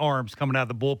quality arms coming out of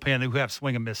the bullpen who have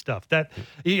swing and miss stuff.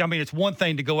 It's one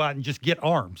thing to go out and just get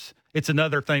arms. It's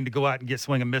another thing to go out and get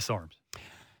swing and miss arms.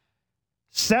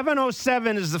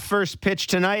 7:07 is the first pitch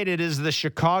tonight. It is the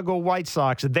Chicago White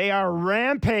Sox. They are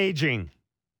rampaging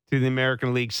to the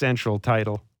American League Central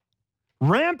title.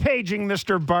 Rampaging,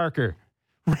 Mr. Barker.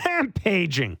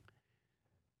 Rampaging.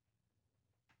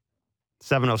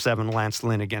 7:07, Lance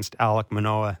Lynn against Alek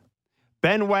Manoah.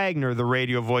 Ben Wagner, the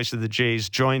radio voice of the Jays,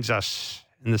 joins us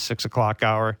in the 6 o'clock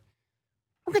hour.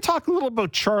 We're going to talk a little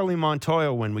about Charlie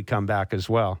Montoyo when we come back as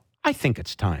well. I think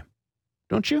it's time.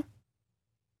 Don't you?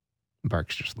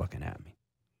 Bark's just looking at me.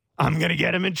 I'm going to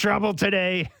get him in trouble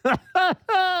today.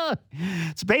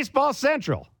 It's Baseball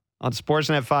Central on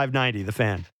Sportsnet 590, The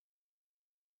Fan.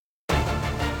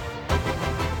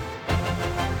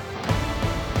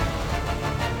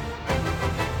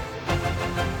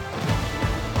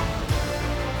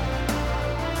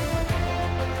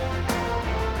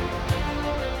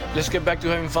 Let's get back to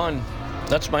having fun.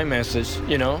 That's my message,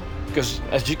 because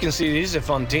as you can see, this is a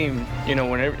fun team,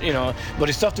 but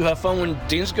it's tough to have fun when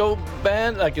things go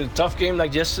bad, like a tough game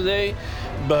like yesterday,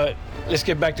 but let's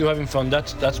get back to having fun.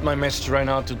 That's my message right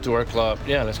now to our club.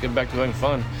 Yeah, let's get back to having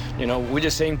fun. We're the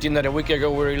same team that a week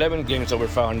ago we're 11 games over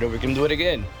 500. We can do it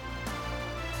again.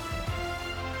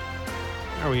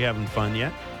 Are we having fun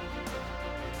yet?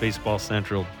 Baseball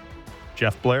Central.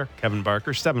 Jeff Blair, Kevin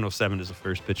Barker. 7:07 is the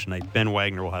first pitch tonight. Ben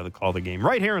Wagner will have the call of the game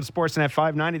right here on Sportsnet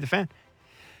 590, The Fan.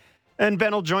 And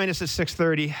Ben will join us at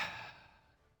 6:30.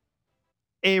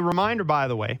 A reminder, by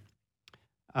the way,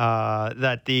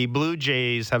 that the Blue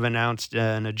Jays have announced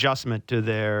an adjustment to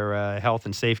their health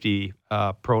and safety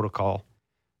protocol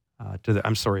their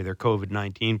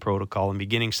COVID-19 protocol. And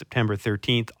beginning September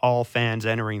 13th, all fans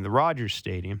entering the Rogers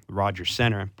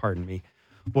Center,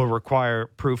 will require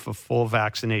proof of full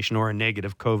vaccination or a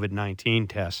negative COVID-19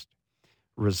 test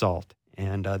result.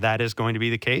 And that is going to be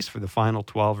the case for the final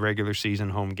 12 regular season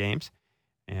home games.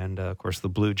 And, of course, the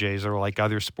Blue Jays are like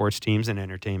other sports teams and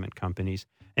entertainment companies.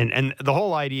 And the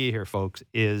whole idea here, folks,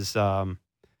 is,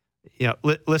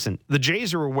 listen, the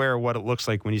Jays are aware of what it looks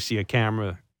like when you see a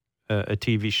camera, a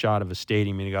TV shot of a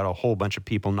stadium, and you got a whole bunch of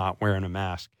people not wearing a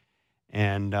mask.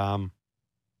 And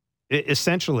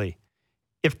essentially,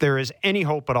 if there is any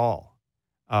hope at all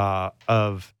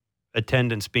of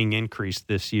attendance being increased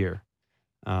this year,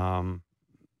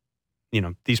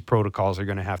 these protocols are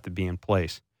going to have to be in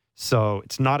place. So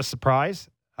it's not a surprise.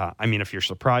 If you're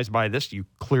surprised by this, you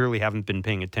clearly haven't been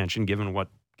paying attention given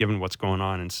what's going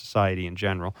on in society in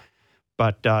general.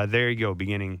 But there you go,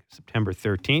 beginning September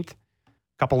 13th, a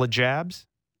couple of jabs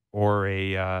or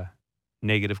a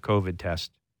negative COVID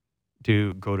test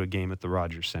to go to a game at the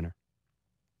Rogers Center.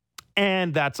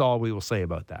 And that's all we will say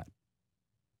about that.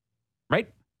 Right?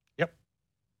 Yep.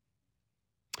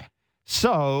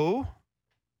 So,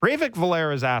 Breivik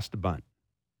Valera's asked to bunt.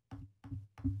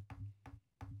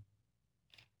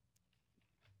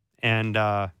 And,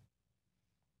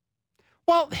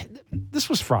 this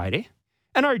was Friday.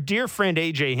 And our dear friend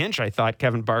A.J. Hinch, I thought,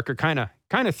 Kevin Barker, kind of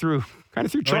threw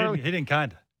Charlie. He didn't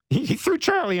kind of. He threw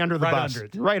Charlie under the bus.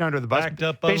 Right under the bus. Backed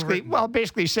up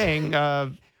basically saying,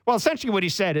 essentially what he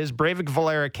said is Breivik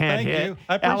Valera can't hit.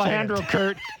 Alejandro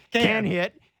Kurt can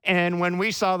hit. And when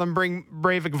we saw them bring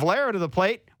Breivik Valera to the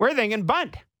plate, we're thinking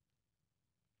bunt.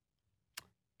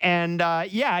 And,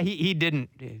 he didn't.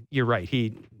 You're right.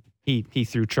 He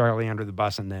threw Charlie under the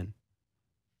bus and then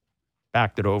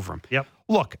backed it over him. Yep.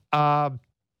 Look, I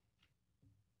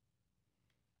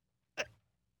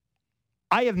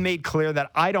have made clear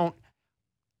that I don't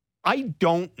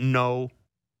know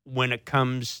when it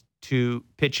comes to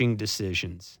pitching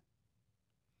decisions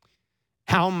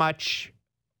how much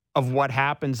of what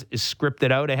happens is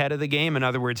scripted out ahead of the game. In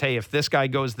other words, hey, if this guy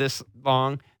goes this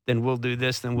long, then we'll do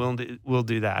this, then we'll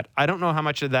do that. I don't know how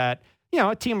much of that.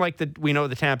 A team like the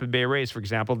Tampa Bay Rays, for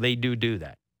example, they do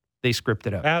that. They script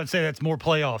it out. I would say that's more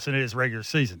playoffs than it is regular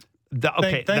season.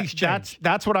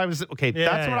 That's what I was. Okay,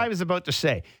 that's what I was about to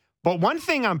say. But one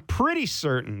thing I'm pretty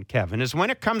certain, Kevin, is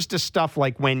when it comes to stuff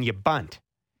like when you bunt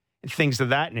and things of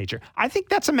that nature, I think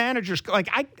that's a manager's. Like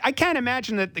I can't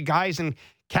imagine that the guys in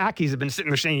khakis have been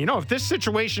sitting there saying, if this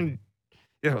situation,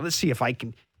 let's see if I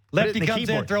can. Lefty comes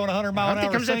in throwing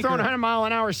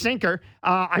 100-mile-an-hour sinker.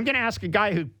 I'm going to ask a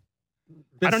guy who.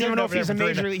 I don't even know if he's a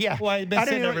major league. Yeah. Well, he's been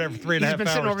sitting over there for 3.5 hours. He's been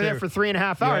sitting over there for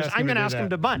 3.5 hours. I'm going to ask him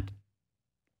to bunt.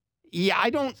 Yeah, I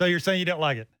don't. So you're saying you don't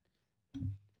like it?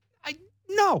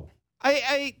 No.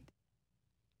 I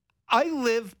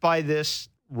live by this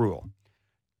rule.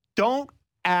 Don't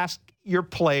ask your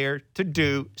player to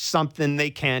do something they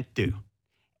can't do.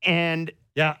 And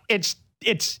it's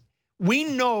we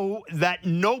know that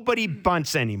nobody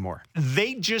bunts anymore.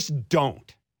 They just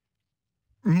don't.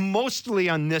 Mostly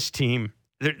on this team,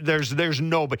 there's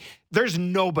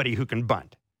nobody who can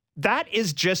bunt. That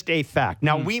is just a fact.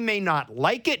 Now, we may not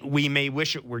like it. We may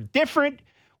wish it were different.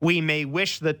 We may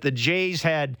wish that the Jays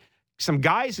had some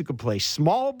guys who could play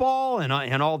small ball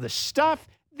and all this stuff.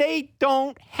 They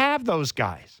don't have those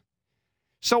guys.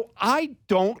 So I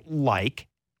don't like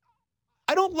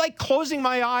closing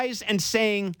my eyes and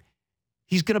saying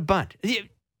he's going to bunt.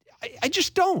 I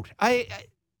just don't. And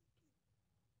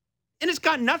it's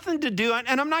got nothing to do,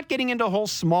 and I'm not getting into a whole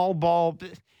small ball.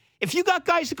 If you got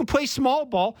guys who can play small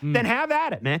ball, then have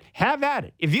at it, man. Have at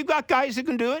it. If you got guys who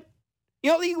can do it,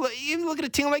 you look at a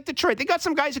team like Detroit. They got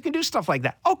some guys who can do stuff like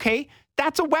that. Okay,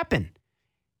 that's a weapon.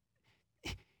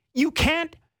 You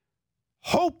can't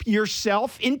hope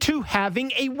yourself into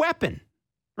having a weapon,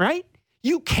 right?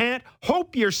 You can't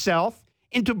hope yourself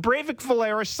into Breivik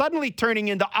Valera suddenly turning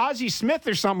into Ozzie Smith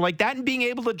or something like that and being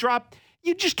able to drop.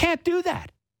 You just can't do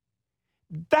that.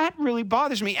 That really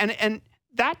bothers me. And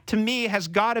that, to me, has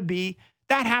to be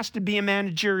a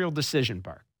managerial decision,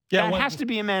 Bart. Yeah, that has to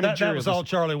be a managerial That was all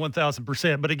Charlie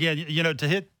 1,000%. But again,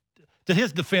 to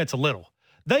his defense a little,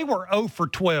 they were 0 for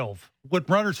 12 with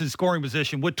runners in scoring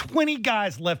position with 20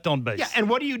 guys left on base. Yeah, and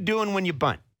what are you doing when you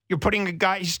bunt? You're putting a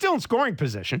guy, he's still in scoring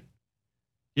position.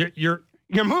 You're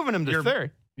moving him to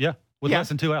third. Yeah, with less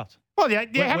than 2 outs. Well, they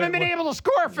haven't been able to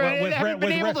score. They haven't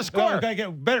been able to score.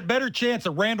 Better chance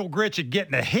of Randall Gritchett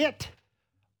getting a hit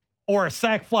or a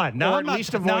sac fly. Or at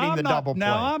least avoiding the double play.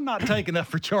 Now, I'm not taking that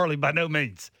for Charlie by no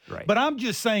means. Right. But I'm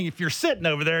just saying if you're sitting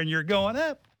over there and you're going,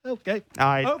 Okay.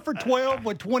 0 for 12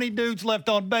 with 20 dudes left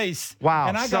on base. Wow.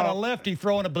 And I got a lefty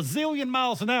throwing a bazillion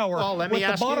miles an hour Well, let me with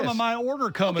ask the you bottom this. of my order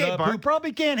coming Okay, up, Bart. who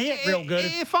probably can't hit real good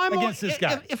against this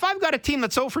guy. If I've got a team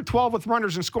that's 0 for 12 with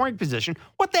runners in scoring position,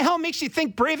 what the hell makes you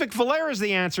think Breivik Valera is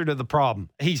the answer to the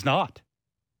problem? He's not.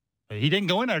 He didn't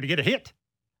go in there to get a hit.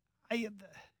 I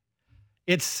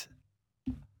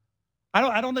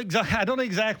don't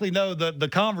exactly know the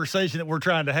conversation that we're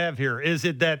trying to have here. Is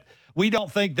it that we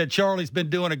don't think that Charlie's been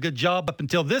doing a good job up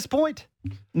until this point?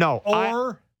 No.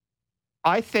 Or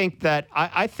I think that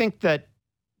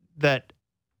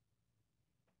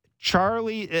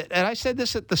Charlie, and I said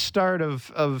this at the start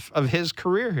of his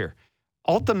career here,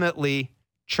 ultimately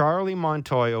Charlie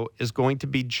Montoyo is going to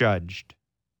be judged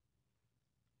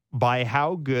by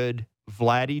how good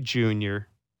Vladdy Jr.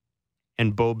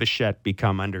 and Bo Bichette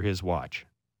become under his watch.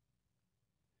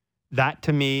 That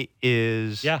to me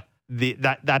is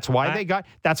that's why they got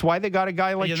a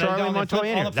guy like Charlie Montoyo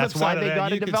in here. That's why they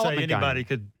got a development guy. Anybody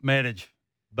could manage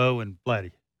Bo and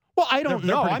Vladdy. Well, I don't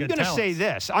know. They're I'm going to say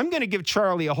this. I'm going to give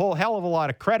Charlie a whole hell of a lot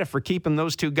of credit for keeping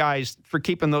those two guys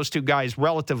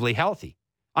relatively healthy.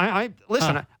 I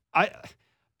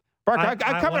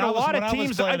covered a lot of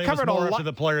teams. I covered a lot to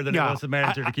the player than it was the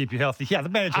manager to keep you healthy. Yeah, the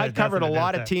manager. I covered a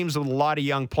lot of teams with a lot of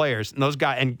young players, and those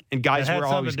guys and guys were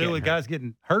always getting hurt. Guys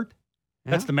getting hurt.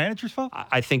 Yeah. That's the manager's fault.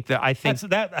 I think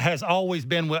that has always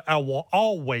been what will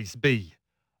always be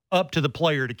up to the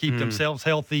player to keep themselves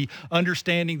healthy,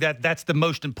 understanding that that's the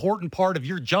most important part of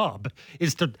your job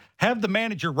is to have the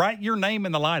manager write your name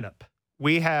in the lineup.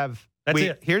 That's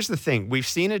it. Here's the thing. We've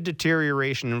seen a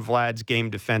deterioration in Vlad's game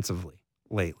defensively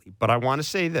lately, but I want to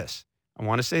say this.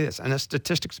 And the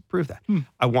statistics prove that.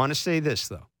 I want to say this,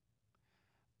 though.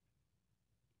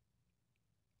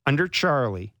 Under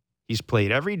Charlie, he's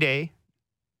played every day.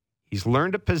 He's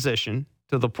learned a position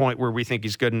to the point where we think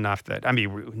he's good enough that,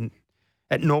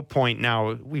 at no point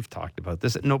now, we've talked about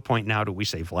this, at no point now do we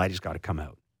say Vladdy's got to come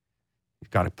out. He's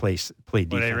got to play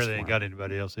defense. Well, they really ain't got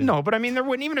anybody else either. No, but there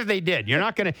wouldn't, even if they did, you're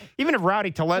not going to, even if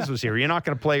Rowdy Tellez was here, you're not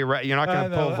going to pull Vladdy out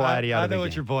of the game. I know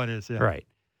what your point is. Yeah. Right.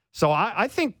 So I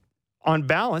think, on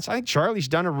balance, I think Charlie's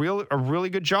done a really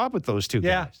good job with those two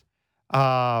guys.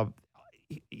 I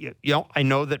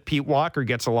know that Pete Walker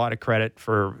gets most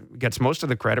of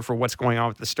the credit for what's going on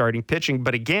with the starting pitching,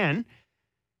 but again,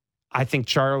 I think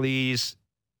Charlie's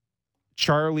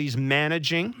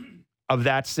managing of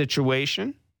that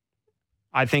situation,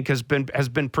 I think has been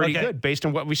pretty good based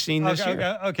on what we've seen this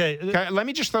year. Okay, let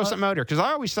me just throw something out here, because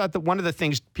I always thought that one of the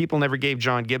things people never gave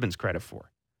John Gibbons credit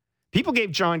for. People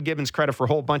gave John Gibbons credit for a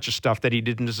whole bunch of stuff that he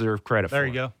didn't deserve credit for. There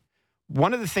you go.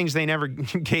 One of the things they never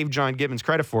gave John Gibbons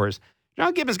credit for is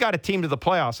John Gibbons got a team to the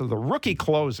playoffs with a rookie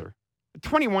closer, a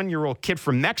 21-year-old kid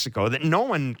from Mexico that no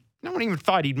one even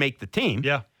thought he'd make the team.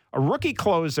 Yeah. A rookie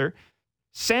closer,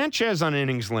 Sanchez on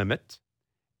innings limit,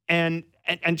 and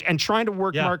trying to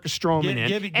work Marcus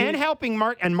Stroman and helping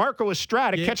Marco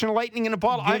Estrada catching lightning in a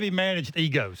bottle. Gibby managed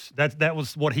egos. That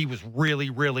was what he was really,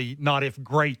 really not if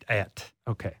great at.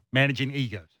 Okay. Managing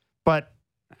egos. But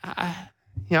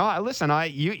listen,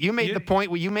 you made the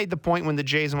point when the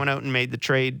Jays went out and made the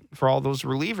trade for all those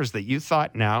relievers that you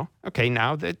thought now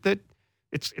that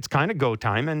it's kind of go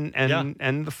time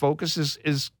and the focus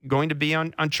is going to be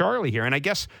on Charlie here. And I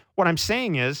guess what I'm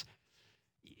saying is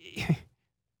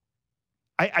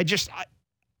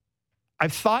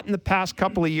I've thought in the past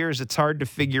couple of years it's hard to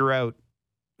figure out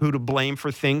who to blame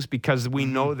for things because we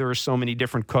know there are so many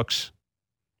different cooks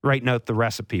writing out the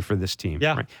recipe for this team.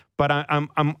 Yeah. Right? But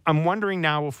I'm wondering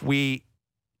now if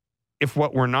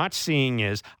what we're not seeing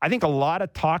is, I think a lot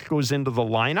of talk goes into the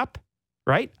lineup,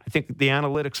 right? I think the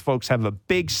analytics folks have a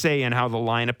big say in how the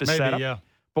lineup is set up. Yeah.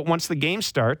 But once the game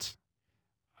starts,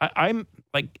 I'm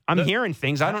hearing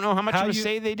things. I don't know how much of a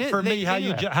say they did. For me, how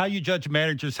you judge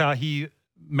managers, how he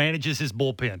manages his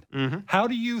bullpen. Mm-hmm. How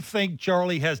do you think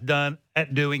Charlie has done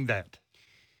at doing that?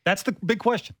 That's the big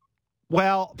question.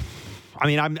 Well,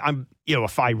 I'm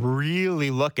if I really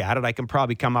look at it, I can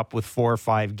probably come up with 4 or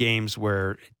 5 games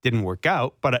where it didn't work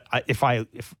out. But if I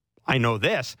know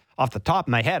this off the top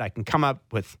of my head, I can come up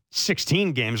with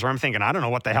 16 games where I'm thinking, I don't know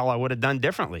what the hell I would have done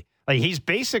differently. Like he's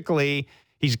basically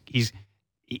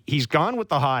he's gone with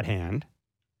the hot hand,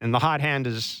 and the hot hand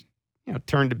is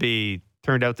turned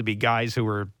out to be guys who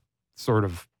were sort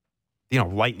of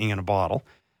lightning in a bottle.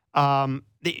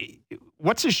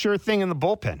 What's a sure thing in the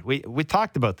bullpen? We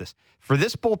talked about this. For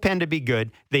this bullpen to be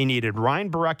good, they needed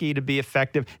Ryan Borucki to be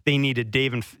effective. They needed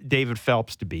David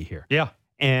Phelps to be here. Yeah.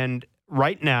 And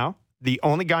right now, the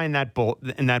only guy in that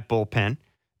bullpen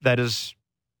that is,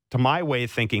 to my way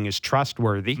of thinking, is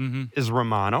trustworthy is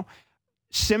Romano.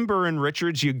 Simber and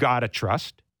Richards, you got to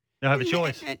trust. You don't have a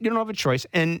choice. You don't have a choice.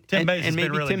 And Tim Mays and maybe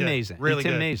really Tim good. Mays. Really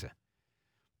Tim good. Mays.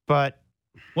 But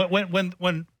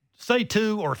When say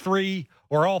 2 or 3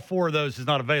 or all 4 of those is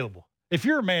not available, if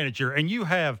you're a manager and you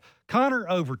have Connor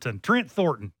Overton, Trent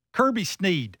Thornton, Kirby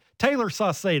Sneed, Taylor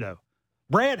Saucedo,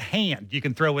 Brad Hand, you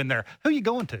can throw in there. Who are you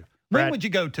going to? When would you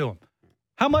go to him?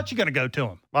 How much you going to go to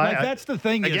him? Well, that's the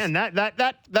thing. Again,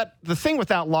 that the thing with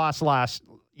that loss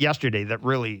yesterday that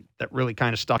really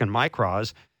kind of stuck in my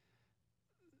craws.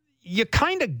 You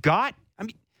kind of got. I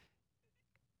mean,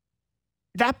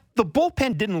 that the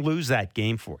bullpen didn't lose that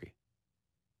game for you.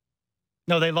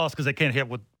 No, they lost because they can't hit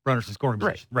with runners in scoring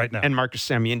position right now. And Marcus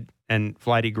Semien and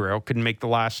Vladdy Guerrero couldn't make the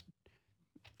last.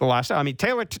 I mean,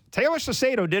 Taylor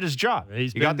Saucedo did his job. He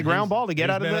got the ground ball to get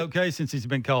out of it. He's been okay since he's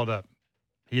been called up.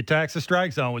 He attacks the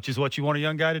strike zone, which is what you want a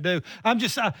young guy to do. I'm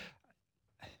just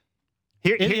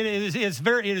it is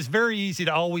very easy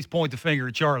to always point the finger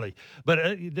at Charlie,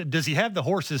 but does he have the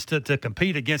horses to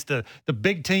compete against the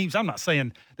big teams? I'm not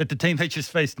saying that the team they just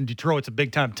faced in Detroit's a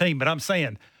big time team, but I'm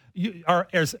saying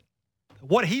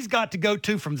what he's got to go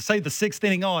to from say the 6th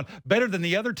inning on better than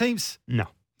the other teams? No.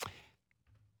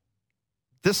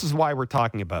 This is why we're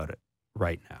talking about it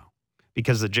right now,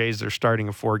 because the Jays are starting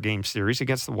a 4-game series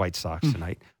against the White Sox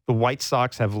tonight. The White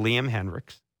Sox have Liam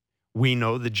Hendriks. We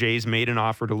know the Jays made an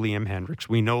offer to Liam Hendriks.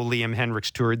 We know Liam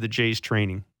Hendriks toured the Jays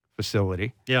training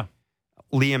facility. Yeah.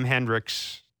 Liam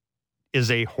Hendriks is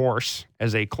a horse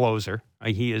as a closer.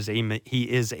 He is a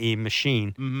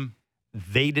machine. Mm-hmm.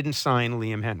 They didn't sign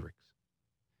Liam Hendriks.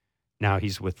 Now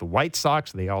he's with the White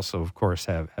Sox. They also, of course,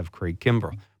 have Craig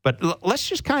Kimbrell. But let's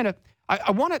just kind of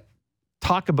I want to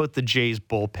talk about the Jays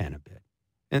bullpen a bit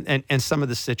and some of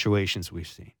the situations we've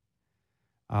seen.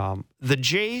 The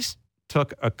Jays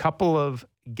took a couple of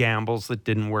gambles that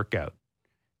didn't work out.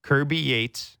 Kirby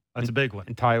Yates. That's a big one.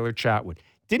 And Tyler Chatwood.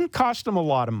 Didn't cost them a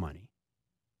lot of money,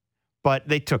 but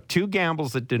they took 2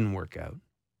 gambles that didn't work out.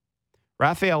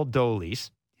 Rafael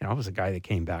Dolis, was a guy that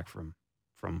came back from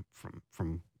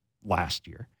last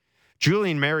year.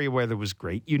 Julian Merriweather was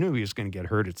great. You knew he was going to get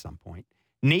hurt at some point.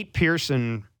 Nate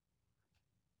Pearson,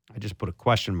 I just put a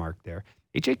question mark there.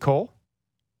 A.J. Cole.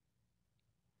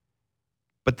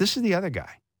 But this is the other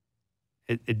guy,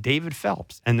 David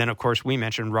Phelps. And then, of course, we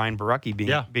mentioned Ryan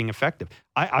Borucki being effective.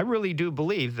 I really do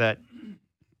believe that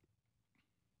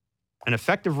an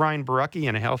effective Ryan Borucki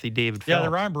and a healthy David Phelps. Yeah,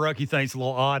 the Ryan Borucki thing's a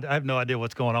little odd. I have no idea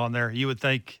what's going on there. You would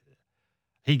think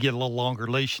he'd get a little longer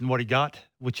leash than what he got,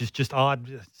 which is just odd.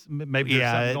 Maybe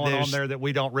there's something going on there that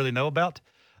we don't really know about.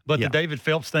 But the David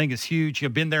Phelps thing is huge.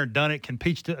 You've been there and done it. Can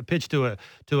pitch to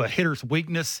a hitter's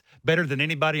weakness better than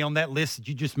anybody on that list that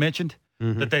you just mentioned.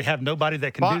 Mm-hmm. That they have nobody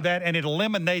that can do that, and it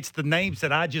eliminates the names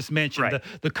that I just mentioned,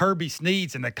 the Kirby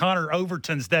Sneeds and the Connor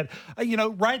Overtons that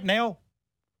right now,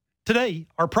 today,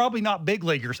 are probably not big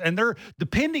leaguers, and they're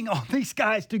depending on these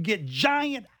guys to get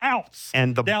giant outs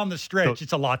down the stretch.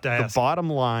 It's a lot to ask. The bottom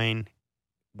line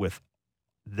with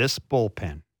this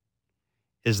bullpen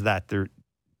is that there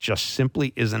just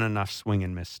simply isn't enough swing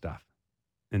and miss stuff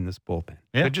in this bullpen.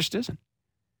 Yeah. There just isn't.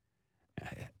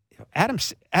 Adam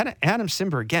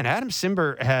Cimber, again, Adam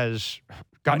Cimber has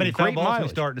gotten great great balls mileage. we're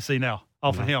starting to see now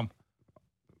off of him.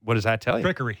 What does that tell you?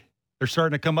 Trickery. They're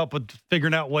starting to come up with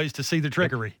figuring out ways to see the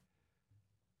trickery.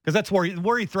 Because that's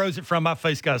where he throws it from. I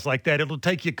face guys like that. It'll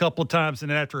take you a couple of times,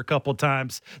 and then after a couple of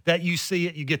times that you see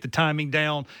it, you get the timing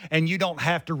down, and you don't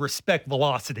have to respect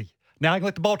velocity. Now I can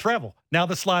let the ball travel. Now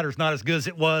the slider's not as good as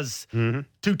it was 2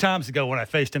 times ago when I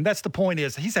faced him. That's the point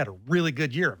is he's had a really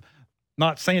good year.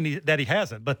 Not saying that he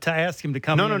hasn't, but to ask him to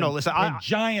come in listen, in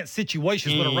giant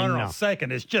situations with a runner on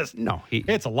second is just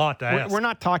it's a lot to ask. We're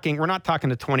not talking a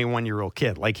 21-year-old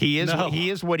kid. Like he is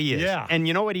what he is. Yeah. And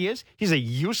you know what he is? He's a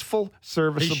useful,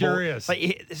 serviceable. He sure is.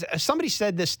 Somebody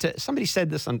said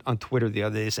this on Twitter the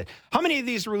other day. They said, how many of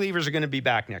these relievers are going to be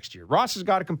back next year? Ross has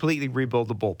got to completely rebuild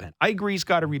the bullpen. I agree he's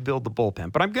got to rebuild the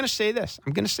bullpen. But I'm going to say this.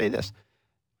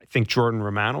 I think Jordan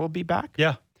Romano will be back.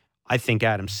 Yeah. I think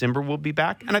Adam Cimber will be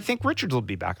back, and I think Richards will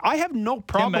be back. I have no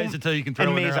problem. Tim Mays until you can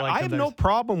throw in there. I have no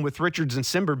problem with Richards and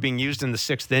Cimber being used in the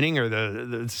 6th inning or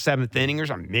the 7th inning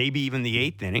or maybe even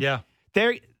the 8th inning. Yeah,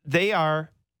 they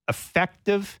are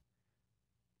effective.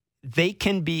 They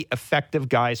can be effective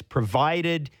guys,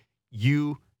 provided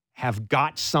you have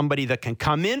got somebody that can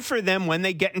come in for them when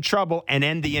they get in trouble and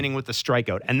end the inning with a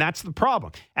strikeout. And that's the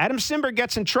problem. Adam Cimber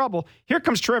gets in trouble. Here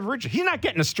comes Trevor Richards. He's not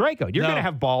getting a strikeout. You're going to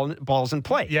have balls in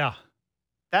play. Yeah.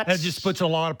 That just puts a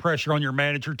lot of pressure on your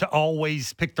manager to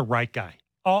always pick the right guy.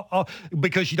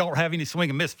 Because you don't have any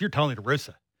swing and miss. If you're Tony La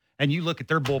Russa and you look at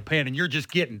their bullpen and you're just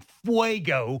getting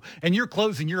fuego and you're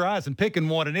closing your eyes and picking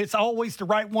one and it's always the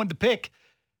right one to pick,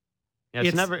 Yeah,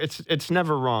 it's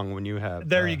never wrong when you have.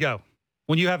 There you go.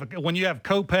 When you have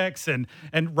Kopech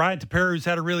and Ryan Tepera, who's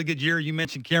had a really good year. You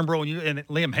mentioned Kimbrel and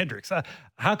Liam Hendriks.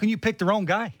 How can you pick the wrong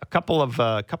guy? A couple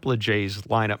of Jays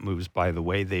lineup moves, by the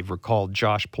way. They've recalled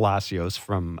Josh Palacios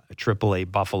from AAA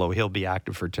Buffalo. He'll be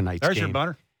active for tonight's game. There's your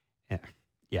bunter.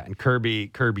 Yeah, and Kirby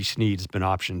Sneed's been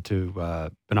optioned to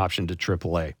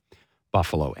AAA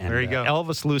Buffalo. And there you go.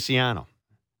 Elvis Luciano,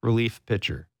 relief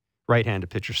pitcher, right-handed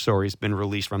pitcher. Sorry, he's been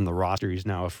released from the roster. He's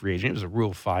now a free agent. He was a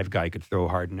Rule 5 guy, could throw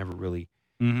hard, never really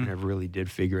did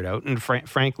figure it out. And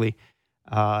frankly,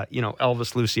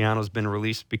 Elvis Luciano's been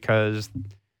released because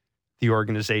the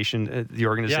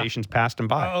organization's passed him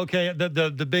by. Okay,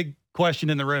 the big question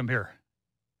in the room here.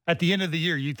 At the end of the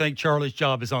year, you think Charlie's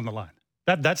job is on the line?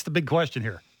 That's the big question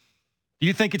here. Do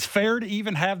you think it's fair to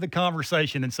even have the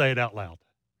conversation and say it out loud?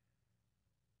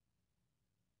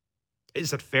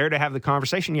 Is it fair to have the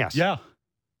conversation? Yes. Yeah.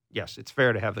 Yes, it's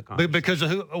fair to have the conversation. Because of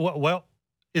who? Well,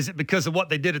 is it because of what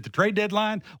they did at the trade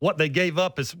deadline? What they gave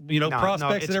up as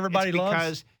prospects that everybody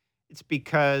loves? It's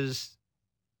because.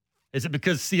 Is it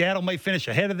because Seattle may finish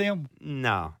ahead of them?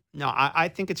 No. I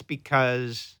think it's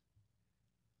because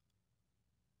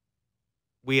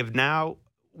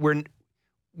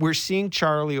we're seeing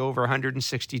Charlie over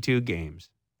 162 games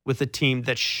with a team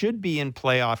that should be in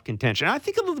playoff contention. I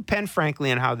think it'll depend,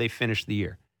 frankly, on how they finish the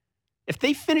year. If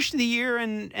they finish the year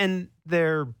and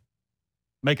they're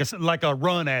make a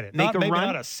run at it, maybe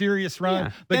not a serious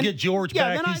run, but then, get George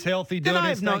back. He's healthy, doing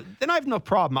his thing. Then I have no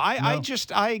problem.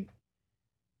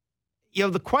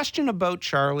 The question about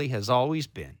Charlie has always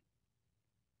been: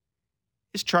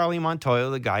 is Charlie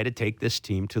Montoyo the guy to take this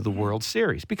team to the World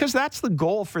Series? Because that's the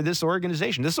goal for this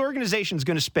organization. This organization is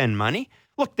going to spend money.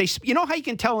 Look, you know how you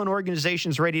can tell an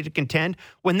organization's ready to contend?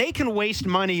 When they can waste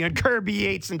money on Kirby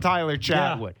Yates and Tyler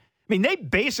Chatwood. Yeah. I mean, they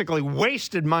basically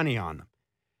wasted money on them.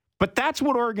 But that's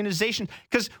what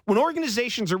because when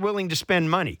organizations are willing to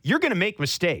spend money, you're going to make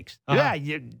mistakes. Yeah,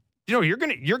 you're going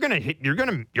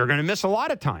to miss a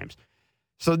lot of times.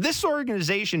 So this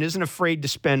organization isn't afraid to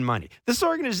spend money. This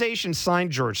organization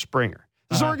signed George Springer.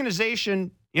 This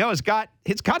organization, it's got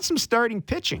some starting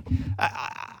pitching.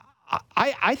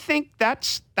 I think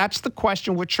that's the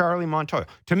question with Charlie Montoyo.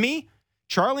 To me,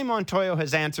 Charlie Montoyo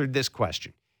has answered this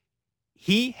question.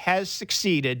 He has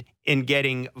succeeded in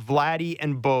getting Vladdy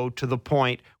and Bo to the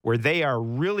point where they are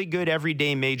really good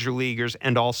everyday major leaguers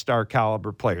and all-star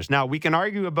caliber players. Now, we can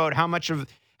argue about how much of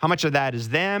that is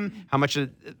them, how much of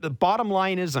the bottom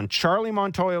line is on Charlie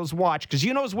Montoyo's watch, because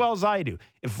you know as well as I do,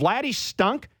 if Vladdy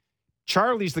stunk,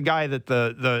 Charlie's the guy that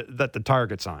the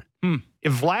target's on.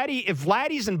 If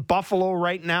Vladdy's in Buffalo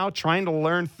right now trying to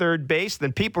learn third base,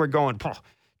 then people are going,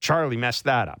 Charlie messed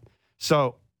that up.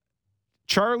 So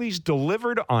Charlie's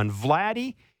delivered on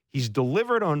Vladdy. He's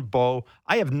delivered on Bo.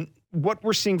 What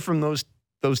we're seeing from those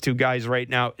two guys right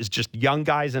now is just young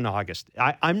guys in August.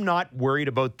 I'm not worried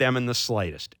about them in the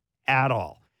slightest at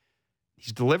all.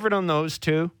 He's delivered on those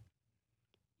two.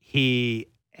 He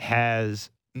has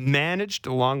managed,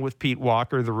 along with Pete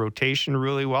Walker, the rotation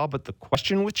really well. But the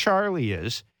question with Charlie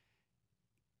is,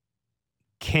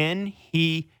 can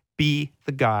he be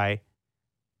the guy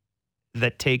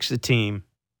that takes the team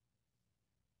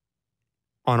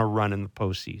on a run in the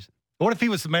postseason? What if he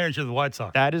was the manager of the White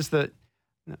Sox? That is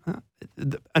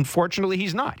unfortunately,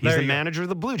 he's not. He's the manager of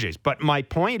the Blue Jays. But my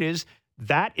point is,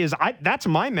 that's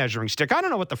my measuring stick. I don't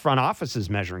know what the front office's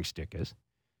measuring stick is.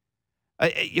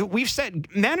 We've said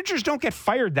managers don't get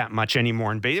fired that much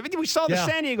anymore in baseball. We saw the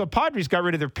San Diego Padres got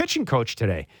rid of their pitching coach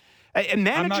today. And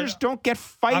managers don't get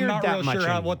fired that much. I'm not real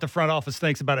sure what the front office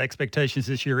thinks about expectations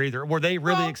this year either. Were they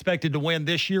really expected to win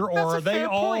this year, or are they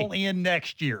all in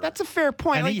next year? That's a fair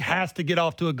point. And he has to get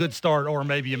off to a good start, or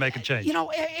maybe you make a change.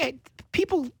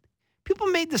 People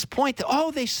made this point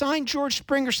that, they signed George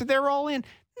Springer, so they're all in.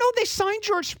 No, they signed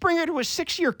George Springer to a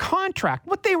 6-year contract.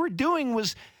 What they were doing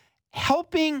was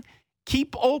helping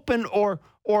keep open or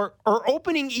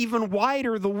opening even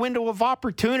wider the window of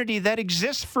opportunity that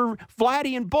exists for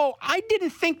Vladdy and Bo. I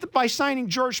didn't think that by signing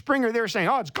George Springer, they were saying,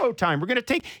 it's go time. We're going to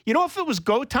take... if it was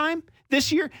go time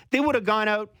this year, they would have gone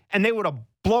out and they would have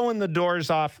blown the doors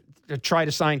off to try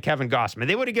to sign Kevin Gausman.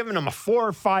 They would have given him a 4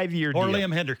 or 5 year deal. Or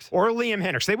Liam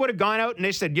Hendriks. They would have gone out and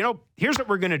they said, here's what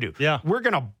we're going to do. Yeah. We're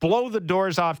going to blow the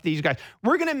doors off these guys.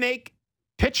 We're going to make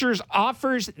pitchers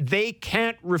offers they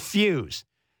can't refuse.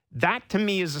 That, to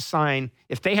me, is a sign.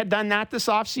 If they had done that this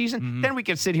offseason, then we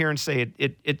could sit here and say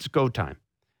it's go time.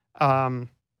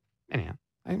 Anyhow.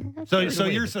 So you're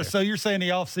saying the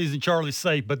offseason Charlie's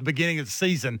safe, but the beginning of the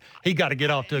season he got to get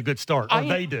off to a good start. Or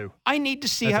they do. I need to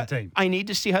see how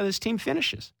this team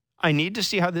finishes. I need to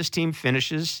see how this team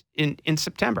finishes in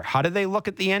September. How do they look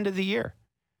at the end of the year?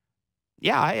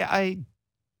 Yeah, I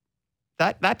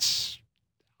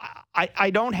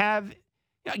don't have.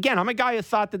 Again, I'm a guy who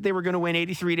thought that they were going to win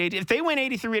 83 to 80. If they win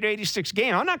 83 to 86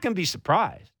 game, I'm not going to be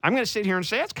surprised. I'm going to sit here and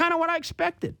say that's kind of what I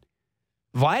expected.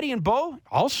 Vladdy and Bo,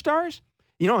 all-stars.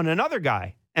 And another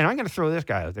guy, and I'm going to throw this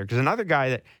guy out there because another guy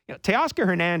that, Teoscar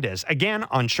Hernandez, again,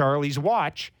 on Charlie's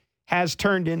watch, has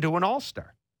turned into an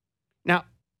all-star. Now,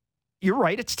 you're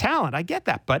right, it's talent. I get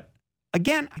that. But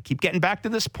again, I keep getting back to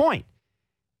this point.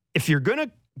 If you're going to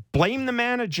blame the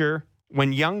manager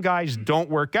when young guys don't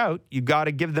work out, you got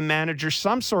to give the manager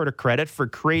some sort of credit for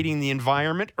creating the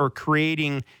environment or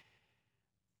creating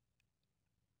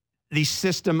the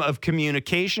system of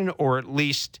communication, or at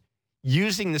least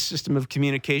using the system of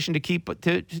communication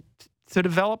to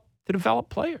develop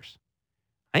players.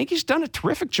 I think he's done a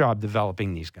terrific job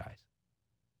developing these guys.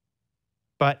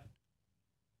 But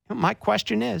my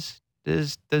question is,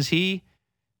 does he?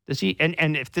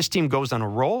 And if this team goes on a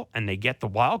roll and they get the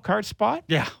wild card spot,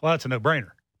 yeah, well, that's a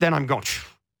no-brainer. Then I'm going.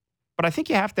 But I think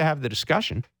you have to have the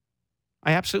discussion.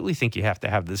 I absolutely think you have to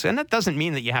have this, and that doesn't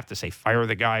mean that you have to say fire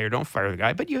the guy or don't fire the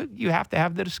guy, but you have to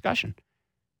have the discussion.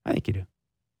 I think you do.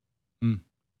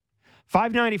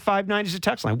 590 is a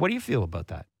text line. What do you feel about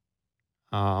that?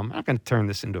 I'm not going to turn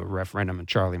this into a referendum on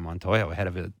Charlie Montoyo ahead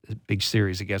of a big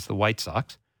series against the White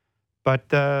Sox, but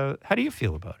how do you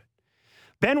feel about it?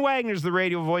 Ben Wagner's the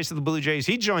radio voice of the Blue Jays.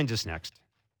 He joins us next.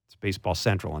 It's Baseball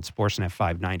Central on Sportsnet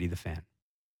 590 The Fan.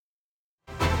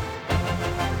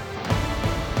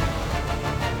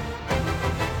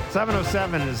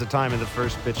 .707 is the time of the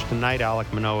first pitch tonight.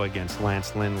 Alek Manoah against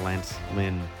Lance Lynn. Lance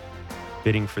Lynn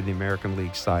bidding for the American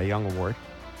League Cy Young Award.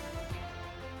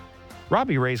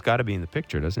 Robbie Ray's got to be in the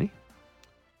picture, doesn't he?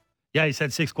 Yeah, he's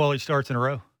had 6 quality starts in a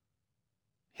row.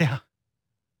 Yeah.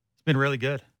 It's been really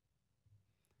good.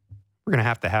 We're going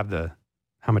to have the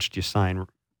how much do you sign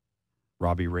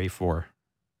Robbie Ray for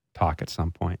talk at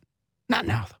some point. Not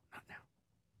now, though.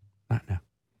 Not now.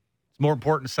 It's more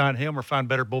important to sign him or find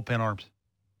better bullpen arms.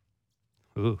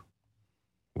 Ooh.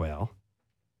 Well,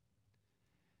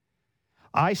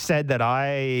 I said that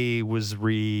I was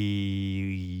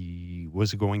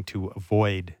going to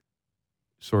avoid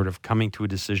sort of coming to a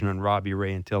decision on Robbie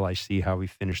Ray until I see how he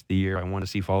finished the year. I want to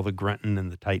see if all the grunting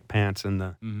and the tight pants and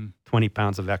the 20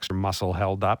 pounds of extra muscle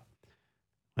held up.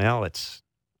 Well, it's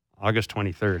August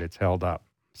 23rd. It's held up.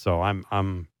 So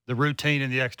I'm the routine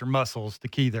and the extra muscles, the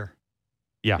key there.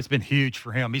 Yeah. It's been huge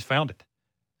for him. He's found it.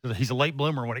 He's a late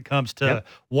bloomer when it comes to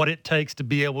what it takes to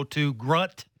be able to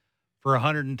grunt for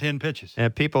 110 pitches.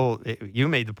 And people, you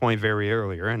made the point very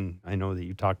earlier, and I know that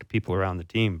you talked to people around the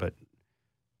team, but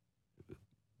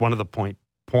one of the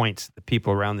points that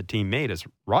people around the team made is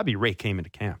Robbie Ray came into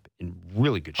camp in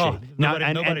really good shape.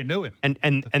 Nobody knew him.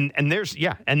 And there's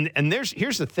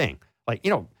here's the thing. Like,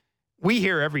 we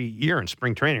hear every year in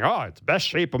spring training, it's the best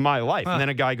shape of my life. And then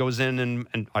a guy goes in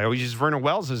and I always use Vernon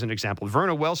Wells as an example.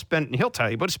 Vernon Wells he'll tell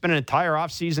you, but spent an entire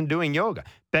offseason doing yoga.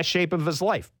 Best shape of his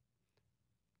life.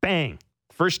 Bang.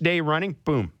 First day running,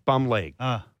 boom, bum leg.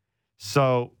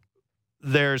 So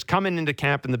there's coming into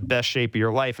camp in the best shape of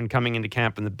your life and coming into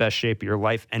camp in the best shape of your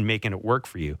life and making it work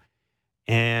for you.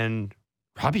 And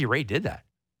Robbie Ray did that.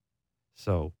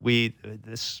 So we'll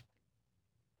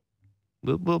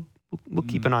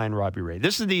keep an eye on Robbie Ray.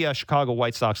 This is the Chicago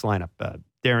White Sox lineup.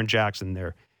 Darren Jackson,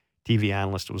 their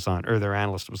analyst was on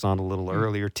a little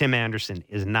earlier. Tim Anderson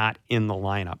is not in the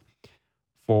lineup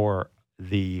for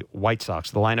the White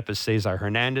Sox. The lineup is Cesar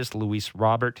Hernandez, Luis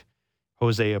Robert,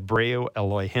 Jose Abreu,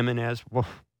 Eloy Jimenez,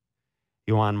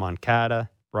 Yoan Moncada,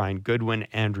 Brian Goodwin,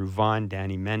 Andrew Vaughn,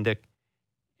 Danny Mendick,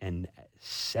 and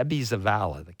Sebi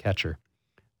Zavala, the catcher.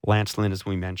 Lance Lynn, as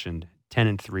we mentioned,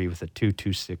 10-3 with a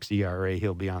 2.26 ERA.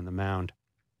 He'll be on the mound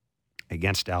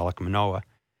against Alek Manoah.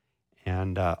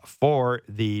 And for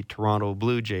the Toronto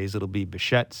Blue Jays, it'll be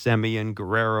Bichette, Semien,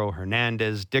 Guerrero,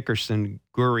 Hernandez, Dickerson,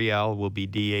 Gurriel will be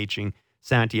DHing,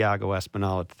 Santiago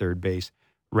Espinal at third base,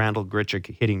 Randall Grichuk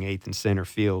hitting eighth in center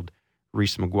field,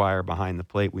 Reese McGuire behind the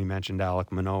plate. We mentioned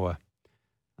Alek Manoah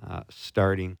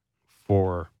starting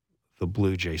for the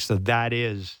Blue Jays. So that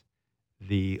is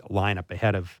the lineup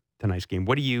ahead of tonight's game.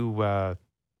 What are you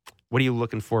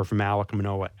looking for from Alek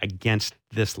Manoah against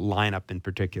this lineup in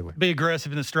particular? Be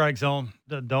aggressive in the strike zone.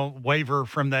 Don't waver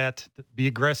from that. Be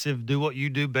aggressive. Do what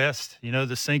you do best.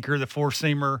 The sinker, the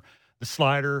four-seamer, the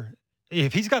slider.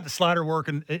 If he's got the slider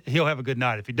working, he'll have a good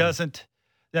night. If he doesn't,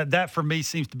 That for me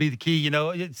seems to be the key.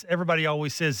 It's everybody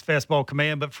always says fastball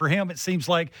command, but for him, it seems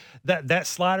like that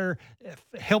slider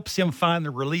helps him find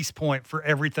the release point for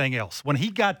everything else. When he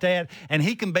got that, and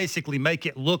he can basically make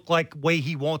it look like the way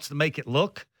he wants to make it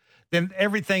look, then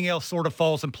everything else sort of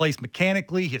falls in place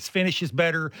mechanically. His finish is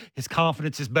better. His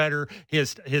confidence is better.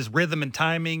 His rhythm and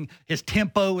timing, his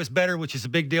tempo is better, which is a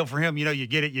big deal for him. You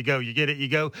get it, you go. You get it, you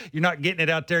go. You're not getting it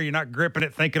out there. You're not gripping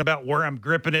it, thinking about where I'm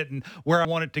gripping it and where I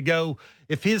want it to go.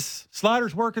 If his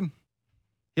slider's working,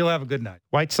 he'll have a good night.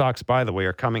 White Sox, by the way,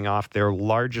 are coming off their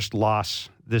largest loss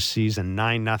this season,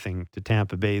 9-0 to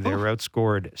Tampa Bay. They were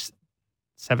outscored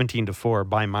 17-4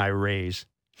 by my Rays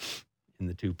in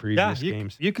the two previous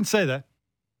games. You can say that.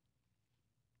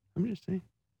 I'm just saying.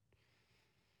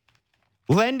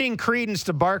 Lending credence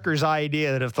to Barker's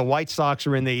idea that if the White Sox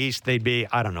were in the East, they'd be,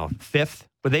 I don't know, 5th.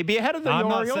 Would they be ahead of the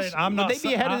Orioles?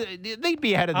 They'd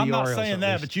be ahead of the Orioles. I'm not saying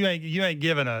that, but you ain't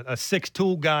giving a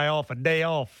 6-tool guy a day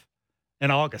off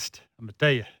in August. I'm gonna tell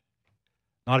you,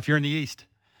 not if you're in the East.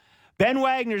 Ben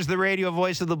Wagner's the radio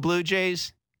voice of the Blue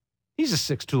Jays. He's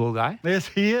a 6-tool guy. Yes,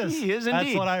 he is. He is indeed.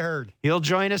 That's what I heard. He'll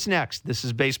join us next. This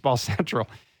is Baseball Central.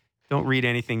 Don't read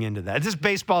anything into that. This is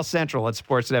Baseball Central at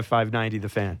Sportsnet 590 The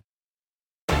Fan.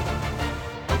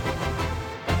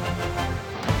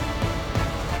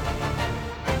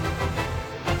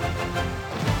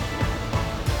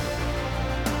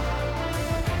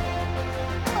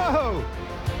 Oh!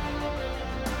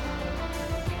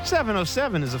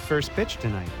 7:07 is the first pitch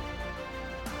tonight.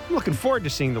 I'm looking forward to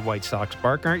seeing the White Sox,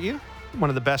 Bark, aren't you? One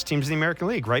of the best teams in the American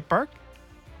League, right, Bark?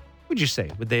 Would you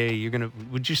say?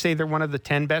 Would you say they're one of the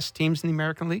 10 best teams in the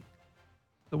American League?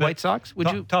 The White Sox?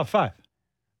 Top 5.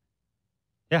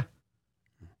 Yeah.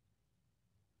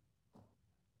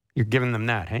 You're giving them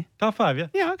that, hey? Top 5, yeah.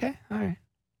 Yeah, okay. All right.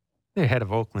 They're ahead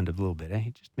of Oakland a little bit,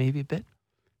 eh? Just maybe a bit.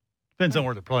 Depends on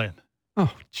where they're playing.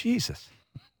 Oh, Jesus.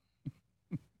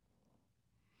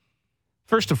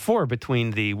 First of 4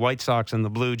 between the White Sox and the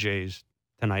Blue Jays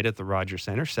tonight at the Rogers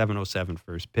Center. 7:07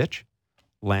 first pitch.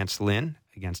 Lance Lynn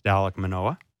against Alek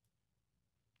Manoah.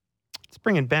 Let's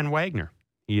bring in Ben Wagner.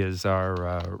 He is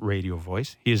our radio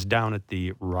voice. He is down at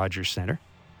the Rogers Center.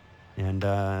 And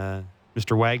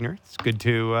Mr. Wagner, it's good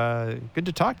to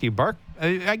talk to you. Bark,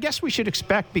 I guess we should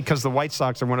expect, because the White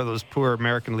Sox are one of those poor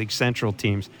American League Central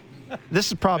teams, this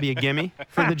is probably a gimme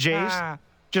for the Jays.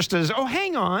 Just as,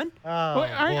 hang on.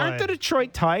 Aren't the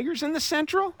Detroit Tigers in the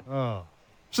Central? Oh.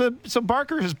 So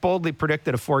Barker has boldly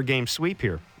predicted a 4-game sweep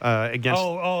here against.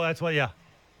 That's what. Yeah.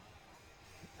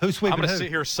 Who's sweeping? I'm going to sit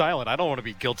here silent. I don't want to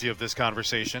be guilty of this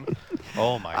conversation.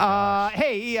 Oh my gosh.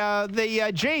 Hey,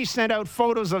 the Jays sent out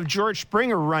photos of George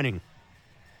Springer running,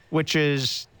 which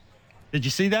is. Did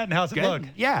you see that? And how's it look?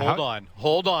 Yeah.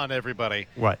 Hold on, everybody.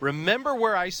 What? Remember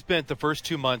where I spent the first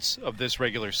 2 months of this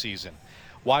regular season?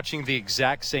 Watching the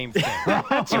exact same thing.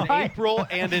 That's in right. April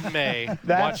and in May.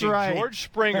 That's watching right. George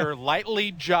Springer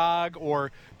lightly jog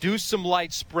or do some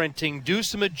light sprinting, do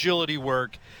some agility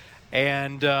work.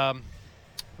 And,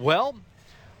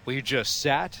 we just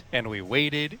sat and we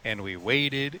waited and we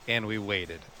waited and we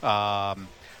waited. But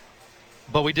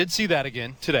we did see that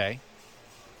again today.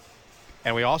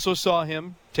 And we also saw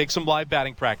him take some live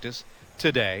batting practice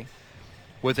today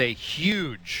with a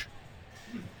huge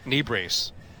knee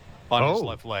brace on his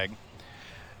left leg.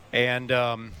 And,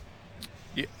 I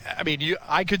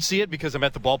could see it because I'm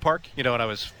at the ballpark, and I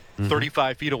was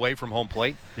 35 feet away from home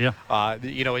plate. Yeah.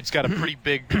 It's got a pretty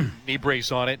big knee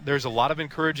brace on it. There's a lot of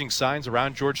encouraging signs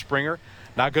around George Springer.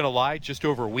 Not going to lie, just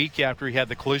over a week after he had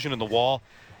the collision in the wall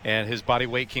and his body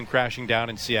weight came crashing down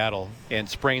in Seattle and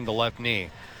sprained the left knee.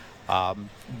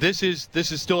 This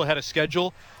is still ahead of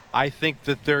schedule. I think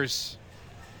that there's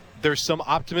some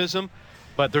optimism,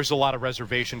 but there's a lot of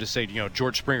reservation to say,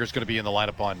 George Springer's going to be in the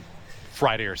lineup on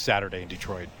Friday or Saturday in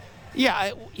Detroit.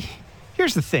 Yeah,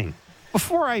 here's the thing.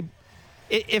 If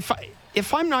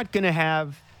I'm not going to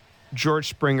have George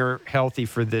Springer healthy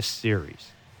for this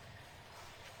series,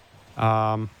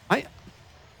 I'm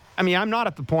not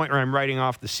at the point where I'm writing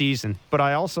off the season, but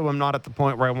I also am not at the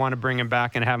point where I want to bring him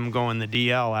back and have him go in the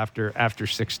DL after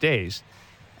 6 days.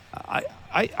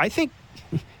 I think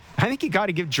you got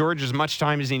to give George as much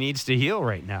time as he needs to heal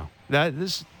right now.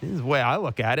 This is the way I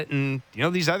look at it. And,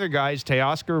 these other guys,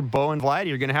 Teoscar, Bo, and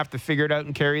Vladdy, are going to have to figure it out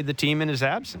and carry the team in his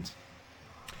absence.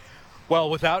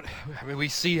 Well, we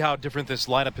see how different this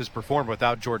lineup has performed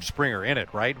without George Springer in it,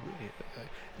 right?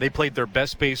 They played their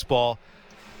best baseball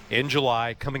in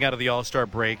July, coming out of the All-Star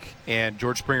break, and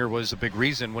George Springer was a big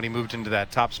reason when he moved into that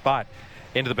top spot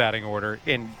into the batting order.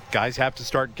 And guys have to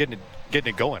start getting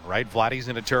it going, right? Vladdy's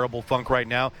in a terrible funk right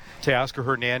now. Teoscar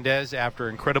Hernandez, after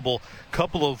an incredible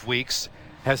couple of weeks,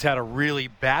 has had a really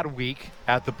bad week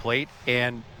at the plate,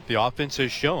 and the offense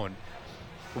has shown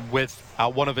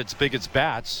without one of its biggest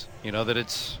bats, that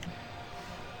it's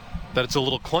a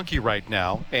little clunky right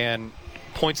now, and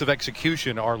points of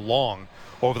execution are long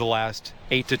over the last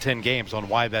 8 to 10 games on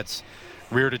why that's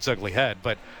reared its ugly head.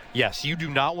 But yes, you do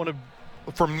not want to,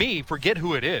 for me, forget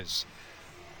who it is.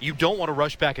 You don't want to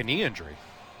rush back a knee injury.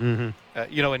 Mm-hmm.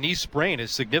 A knee sprain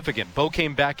is significant. Bo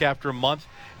came back after a month.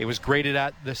 It was graded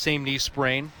at the same knee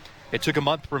sprain. It took a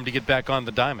month for him to get back on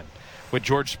the diamond. With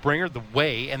George Springer, the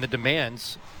way and the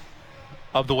demands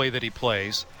of the way that he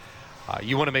plays,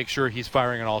 you want to make sure he's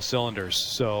firing on all cylinders.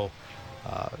 So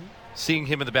seeing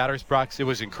him in the batter's box, it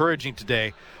was encouraging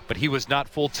today, but he was not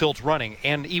full tilt running,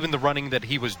 and even the running that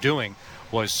he was doing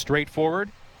was straightforward,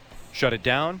 shut it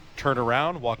down, turn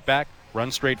around, walk back,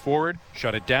 run straight forward,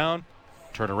 shut it down,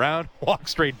 turn around, walk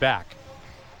straight back.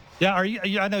 Yeah,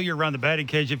 I know you're around the batting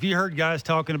cage. Have you heard guys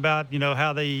talking about,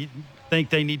 how they think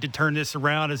they need to turn this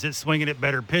around? Is it swinging at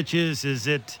better pitches? Is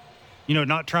it,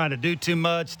 not trying to do too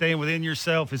much, staying within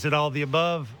yourself? Is it all the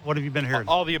above? What have you been hearing?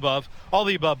 All the above,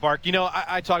 Bark.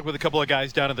 I talked with a couple of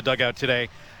guys down in the dugout today,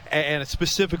 and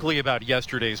specifically about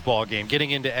yesterday's ball game,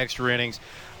 getting into extra innings,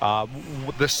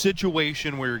 the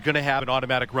situation where you're going to have an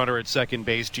automatic runner at second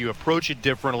base. Do you approach it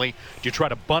differently? Do you try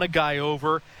to bunt a guy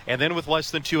over, and then with less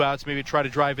than 2 outs, maybe try to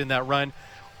drive in that run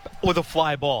with a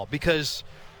fly ball? Because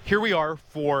here we are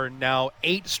for now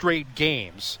 8 straight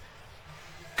games,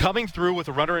 coming through with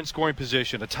a runner in scoring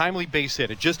position, a timely base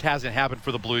hit. It just hasn't happened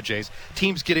for the Blue Jays.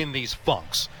 Teams get in these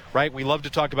funks, right? We love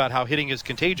to talk about how hitting is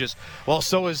contagious. Well,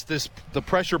 so is the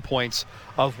pressure points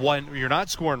of when you're not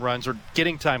scoring runs or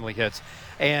getting timely hits.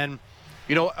 And,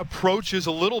 approach is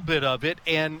a little bit of it.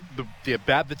 And the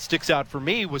bat that sticks out for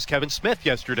me was Kevin Smith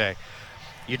yesterday.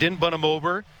 You didn't bunt him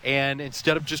over, and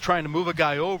instead of just trying to move a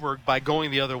guy over by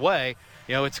going the other way,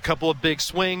 it's a couple of big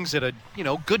swings at a,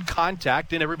 good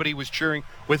contact, and everybody was cheering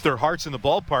with their hearts in the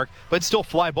ballpark, but it's still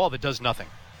fly ball that does nothing.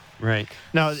 Right.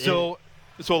 Now, so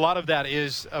a lot of that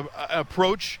is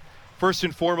approach first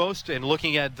and foremost, and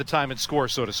looking at the time and score,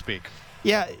 so to speak.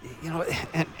 Yeah,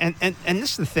 and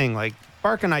this is the thing. Like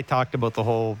Bark and I talked about the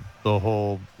whole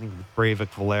Breivik,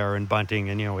 Valera, and bunting,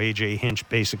 and AJ Hinch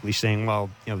basically saying, well,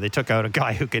 they took out a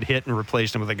guy who could hit and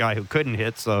replaced him with a guy who couldn't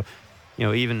hit, so.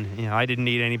 I didn't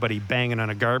need anybody banging on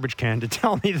a garbage can to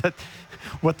tell me that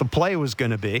what the play was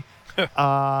going to be.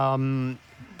 But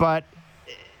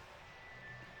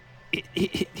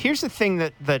here's the thing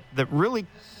that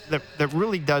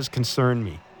really does concern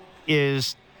me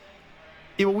is,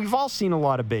 we've all seen a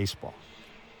lot of baseball.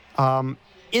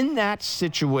 In that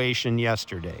situation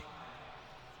yesterday,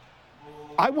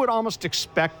 I would almost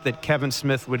expect that Kevin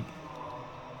Smith would.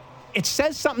 It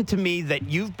says something to me that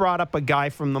you've brought up a guy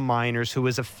from the minors who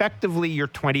is effectively your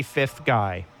 25th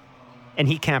guy, and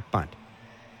he can't bunt.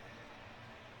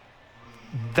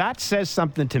 That says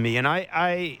something to me, and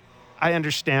I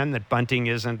understand that bunting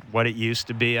isn't what it used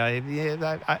to be. I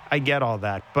get all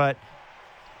that, but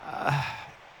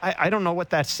I don't know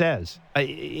what that says.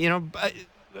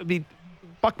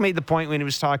 Buck made the point when he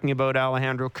was talking about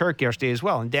Alejandro Kirk yesterday as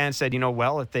well, and Dan said,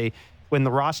 when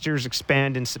the rosters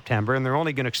expand in September, and they're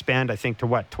only going to expand, I think,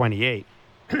 to 28.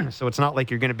 So it's not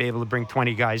like you're going to be able to bring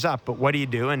 20 guys up. But what do you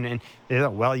do? And you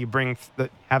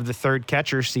have the third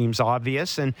catcher, seems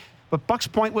obvious. But Buck's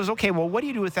point was, okay, well, what do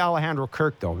you do with Alejandro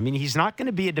Kirk, though? I mean, he's not going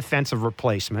to be a defensive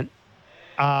replacement.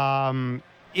 He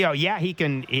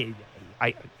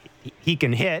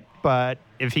can hit, but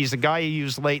if he's a guy you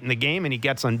use late in the game and he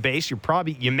gets on base,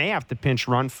 you may have to pinch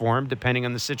run for him, depending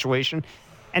on the situation.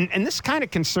 And this kind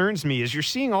of concerns me, is you're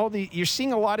seeing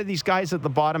a lot of these guys at the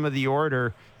bottom of the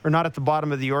order, or not at the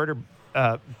bottom of the order,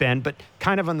 Ben, but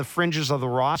kind of on the fringes of the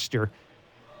roster.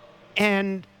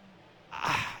 And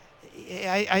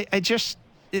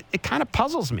it kind of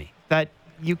puzzles me that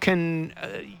you can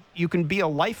be a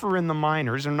lifer in the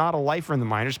minors, or not a lifer in the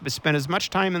minors, but spend as much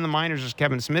time in the minors as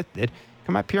Kevin Smith did,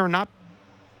 come up here and not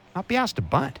be asked to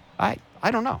bunt. I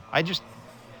don't know. It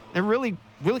really,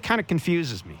 really kind of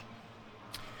confuses me.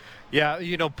 Yeah,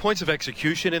 points of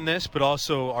execution in this, but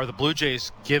also are the Blue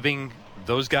Jays giving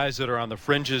those guys that are on the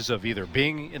fringes of either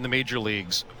being in the major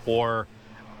leagues or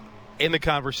in the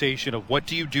conversation of what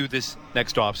do you do this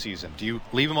next offseason? Do you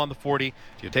leave them on the 40? Do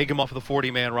you take them off of the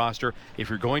 40-man roster? If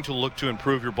you're going to look to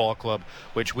improve your ball club,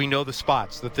 which we know the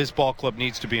spots that this ball club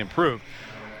needs to be improved,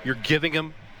 you're giving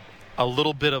them a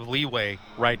little bit of leeway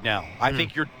right now. I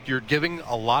think you're giving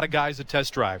a lot of guys a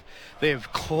test drive. They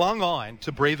have clung on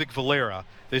to Breivik, Valera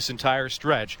this entire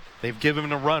stretch. They've given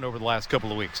him a run over the last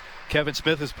couple of weeks. Kevin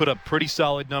Smith has put up pretty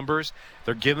solid numbers.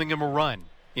 They're giving him a run.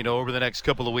 over the next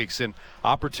couple of weeks. And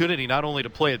opportunity not only to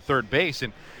play at third base,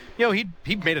 and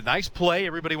he made a nice play.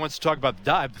 Everybody wants to talk about the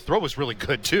dive. The throw was really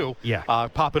good too. Yeah,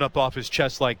 popping up off his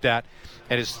chest like that,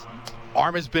 and his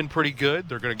arm has been pretty good.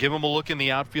 They're going to give him a look in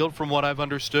the outfield from what I've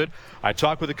understood. I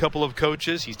talked with a couple of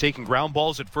coaches. He's taking ground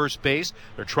balls at first base.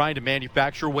 They're trying to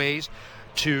manufacture ways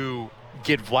to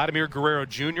get Vladimir Guerrero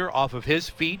Jr. off of his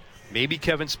feet. Maybe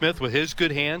Kevin Smith, with his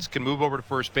good hands, can move over to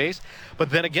first base. But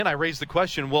then again, I raised the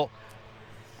question, well,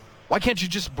 why can't you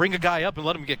just bring a guy up and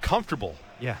let him get comfortable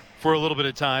for a little bit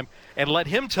of time and let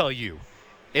him tell you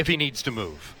if he needs to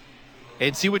move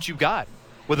and see what you've got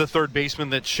with a third baseman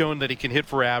that's shown that he can hit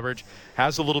for average,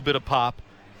 has a little bit of pop.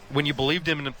 When you believed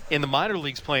him in the minor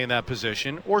leagues playing that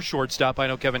position, or shortstop, I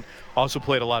know Kevin also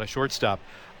played a lot of shortstop.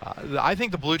 I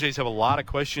think the Blue Jays have a lot of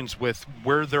questions with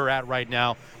where they're at right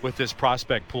now with this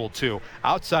prospect pool, too,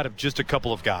 outside of just a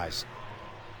couple of guys.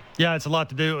 Yeah, it's a lot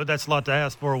to do. That's a lot to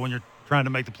ask for when you're trying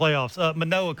to make the playoffs.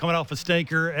 Manoah coming off a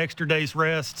stinker, extra day's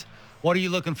rest. What are you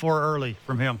looking for early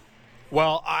from him?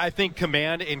 Well, I think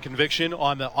command and conviction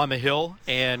on the hill.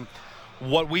 And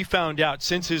what we found out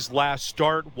since his last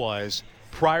start was,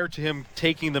 prior to him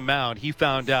taking the mound, he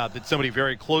found out that somebody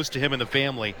very close to him in the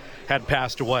family had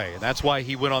passed away. And that's why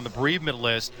he went on the bereavement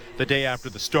list the day after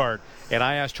the start. And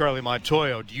I asked Charlie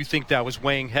Montoyo, do you think that was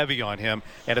weighing heavy on him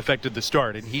and affected the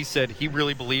start? And he said he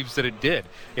really believes that it did.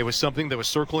 It was something that was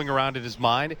circling around in his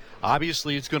mind.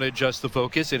 Obviously, it's going to adjust the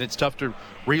focus, and it's tough to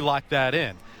relock that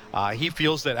in. He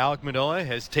feels that Alek Manoah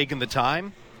has taken the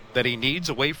time that he needs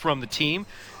away from the team.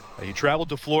 He traveled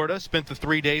to Florida, spent the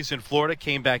 3 days in Florida,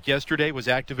 came back yesterday, was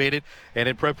activated, and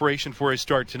in preparation for his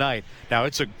start tonight. Now,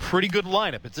 it's a pretty good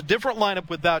lineup. It's a different lineup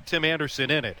without Tim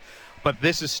Anderson in it. But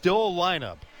this is still a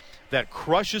lineup that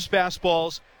crushes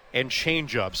fastballs and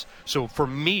changeups. So for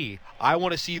me, I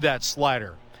want to see that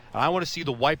slider. I want to see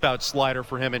the wipeout slider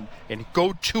for him and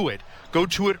go to it. Go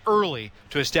to it early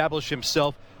to establish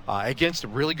himself against a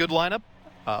really good lineup.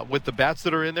 With the bats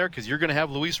that are in there, because you're going to have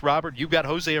Luis Robert, you've got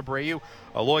Jose Abreu,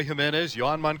 Eloy Jimenez,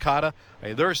 Yoan Moncada.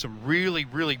 There are some really,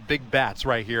 really big bats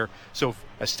right here. So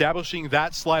establishing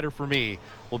that slider for me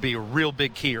will be a real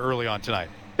big key early on tonight.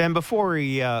 Ben, before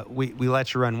we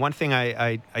let you run, one thing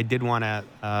I did want to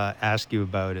ask you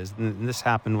about is, and this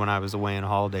happened when I was away on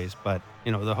holidays, but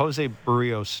the Jose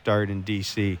Barrios start in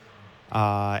D.C.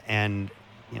 And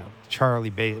Charlie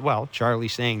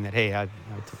saying that, hey, I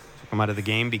took him out of the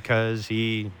game because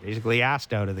he basically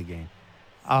asked out of the game.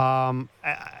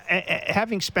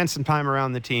 Having spent some time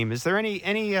around the team, is there any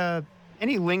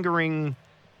lingering,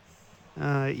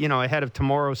 ahead of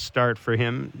tomorrow's start for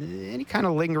him, any kind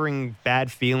of lingering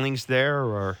bad feelings there,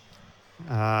 or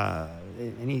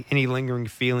any lingering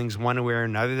feelings one way or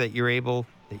another that you're able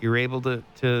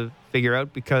to figure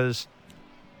out? Because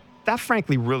that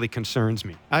frankly really concerns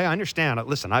me. I understand.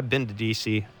 Listen, I've been to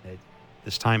D.C. at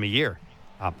this time of year.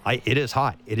 It is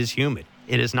hot. It is humid.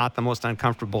 It is not the most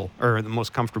uncomfortable or the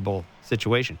most comfortable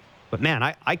situation. But, man,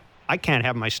 I can't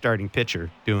have my starting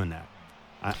pitcher doing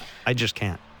that. I just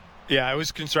can't. Yeah, I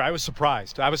was concerned. I was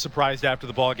surprised. After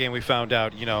the ball game we found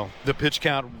out, the pitch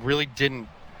count really didn't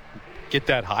get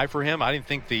that high for him. I didn't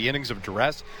think the innings of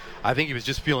duress. I think he was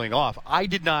just feeling off. I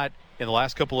did not, in the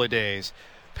last couple of days,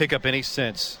 pick up any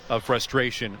sense of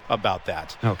frustration about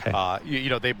that. Okay.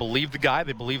 They believe the guy.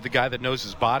 They believe the guy that knows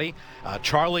his body.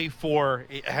 Charlie,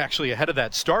 actually ahead of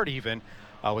that start even,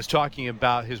 was talking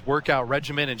about his workout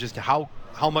regimen and just how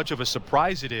much of a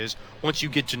surprise it is once you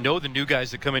get to know the new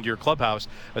guys that come into your clubhouse,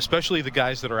 especially the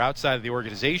guys that are outside of the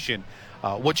organization,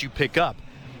 what you pick up.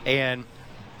 And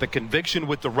the conviction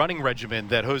with the running regimen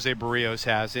that Jose Barrios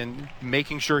has in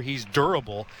making sure he's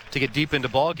durable to get deep into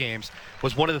ball games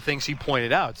was one of the things he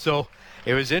pointed out. So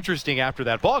it was interesting after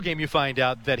that ball game, you find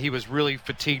out that he was really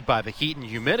fatigued by the heat and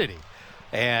humidity.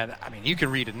 And, I mean, you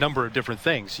can read a number of different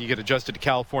things. You get adjusted to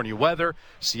California weather,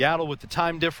 Seattle with the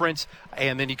time difference,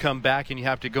 and then you come back and you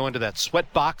have to go into that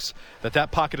sweat box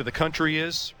that pocket of the country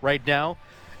is right now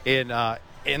in the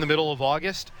middle of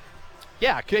August.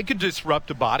 Yeah, it could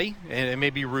disrupt a body, and it may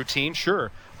be routine,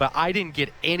 sure. But I didn't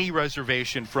get any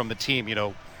reservation from the team,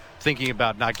 thinking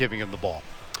about not giving him the ball.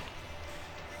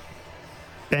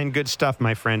 Ben, good stuff,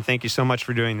 my friend. Thank you so much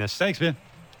for doing this. Thanks, Ben.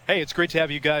 Hey, it's great to have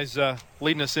you guys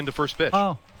leading us into first pitch.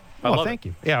 Oh, thank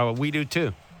you. Yeah, well, we do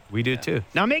too. We do too.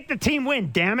 Now make the team win,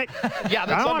 damn it. Yeah, I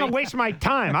don't want to waste my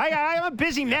time. I'm a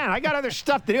busy man. I got other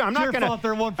stuff to do. I'm not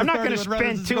going to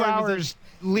spend 2 hours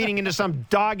leading into some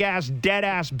dog-ass,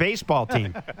 dead-ass baseball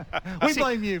team. We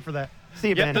blame you for that. See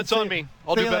you, Ben. Yeah, that's on me.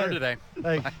 I'll do better today.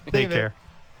 Hey, take care.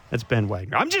 That's Ben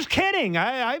Wagner. I'm just kidding.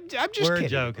 I'm just kidding. We're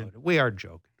joking.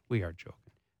 We are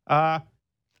joking.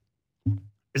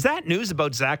 Is that news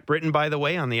about Zach Britton, by the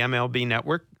way, on the MLB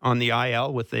Network on the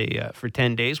IL with for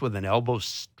 10 days with an elbow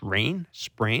sprain? Is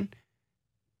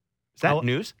that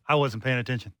news? I wasn't paying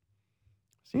attention.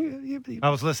 I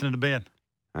was listening to Ben.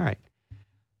 All right.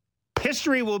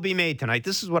 History will be made tonight.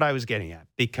 This is what I was getting at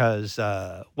because,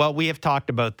 we have talked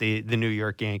about the New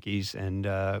York Yankees, and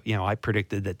I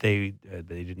predicted that they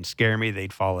didn't scare me.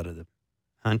 They'd fall out of the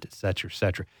hunt, et cetera, et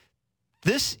cetera.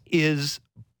 This is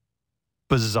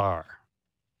bizarre.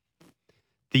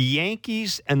 The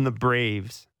Yankees and the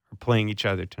Braves are playing each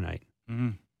other tonight.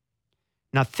 Mm-hmm.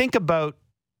 Now think about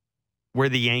where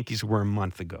the Yankees were a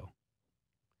month ago.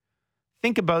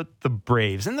 Think about the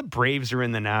Braves. And the Braves are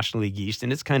in the National League East,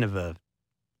 and it's kind of a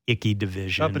icky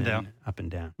division. Up and down. Up and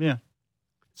down. Yeah.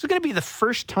 It's going to be the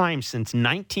first time since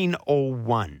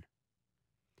 1901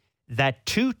 that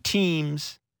two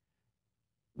teams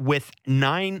with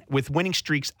winning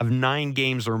streaks of 9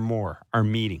 games or more are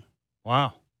meeting.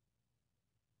 Wow.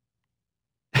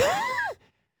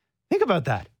 Think about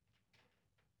that.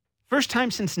 First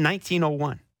time since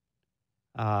 1901.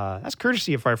 That's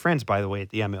courtesy of our friends, by the way, at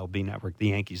the MLB Network, the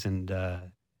Yankees and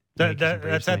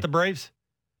that's at the Braves.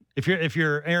 If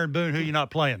you're Aaron Boone, who you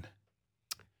not playing?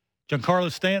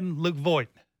 Giancarlo Stanton, Luke Voit.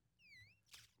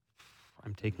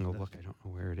 I'm taking a look. I don't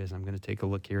know where it is. I'm going to take a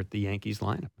look here at the Yankees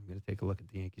lineup.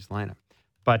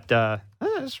 But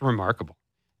that's remarkable.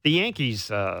 The Yankees.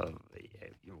 Look,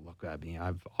 I mean,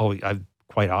 I've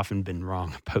quite often been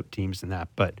wrong about teams and that.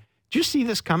 But did you see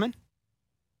this coming?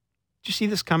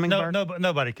 No,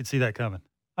 nobody could see that coming.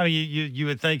 I mean, you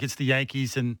would think it's the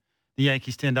Yankees, and the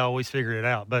Yankees tend to always figure it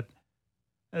out. But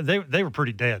they were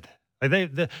pretty dead.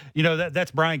 Like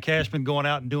that's Brian Cashman going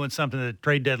out and doing something at the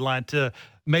trade deadline to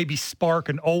maybe spark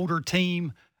an older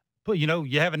team. But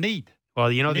you have a need.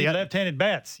 Well, you need left-handed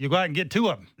bats. You go out and get 2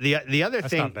 of them. The other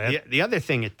thing, the other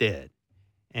thing it did,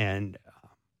 and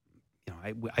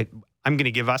I'm going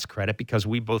to give us credit because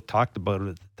we both talked about it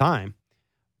at the time,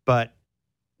 but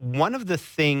one of the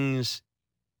things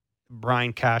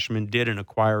Brian Cashman did in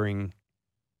acquiring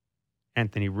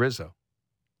Anthony Rizzo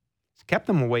is kept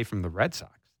them away from the Red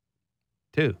Sox,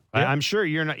 too. Yeah. I'm sure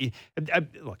you're not.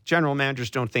 Look, general managers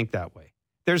don't think that way.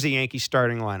 There's a Yankee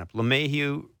starting lineup: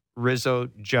 LeMahieu, Rizzo,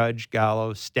 Judge,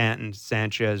 Gallo, Stanton,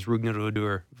 Sanchez,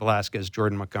 Rougned, Velasquez,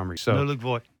 Jordan Montgomery. So no Luke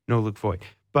Voit.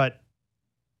 But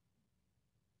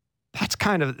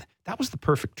that was the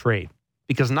perfect trade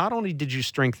because not only did you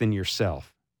strengthen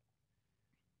yourself,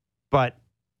 but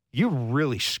you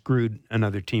really screwed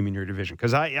another team in your division.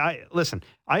 Because I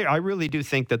really do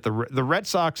think that the Red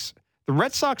Sox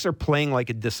are playing like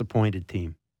a disappointed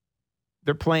team.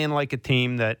 They're playing like a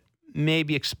team that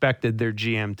maybe expected their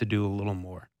GM to do a little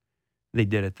more. They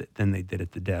did it than they did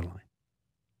at the deadline.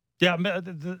 Yeah,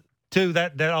 too.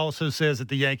 That also says that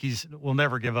the Yankees will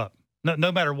never give up,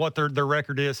 no matter what their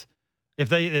record is. If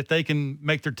they can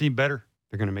make their team better,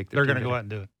 they're going to make. They're going to go out and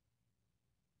do it.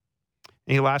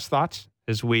 Any last thoughts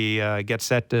as we get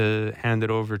set to hand it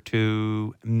over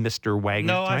to Mr.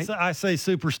 Wagner? No, I say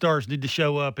superstars need to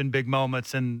show up in big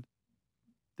moments, and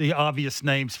the obvious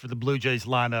names for the Blue Jays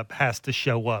lineup has to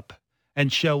show up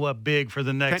and show up big for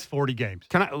the next 40 games.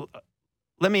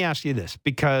 Let me ask you this,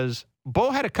 because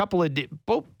Bo had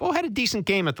Bo had a decent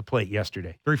game at the plate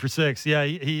yesterday. 3 for 6. Yeah,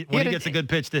 he gets a good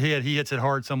pitch to hit, he hits it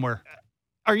hard somewhere.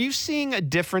 Are you seeing a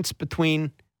difference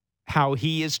between how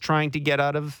he is trying to get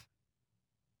out of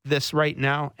this right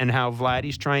now and how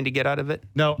Vladdy's trying to get out of it?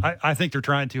 No, I think they're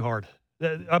trying too hard.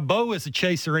 Bo is a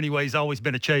chaser anyway. He's always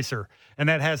been a chaser, and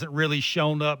that hasn't really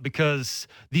shown up because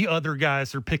the other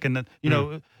guys are picking,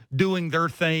 doing their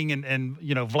thing, and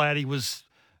Vladdy was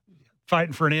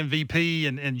fighting for an MVP,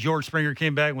 and George Springer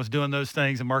came back and was doing those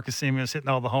things, and Marcus Semien was hitting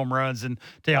all the home runs, and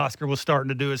Teoscar was starting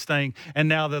to do his thing, and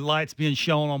now the light's being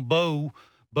shown on Bo.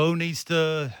 Bo needs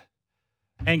to,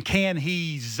 and can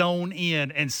he zone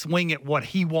in and swing at what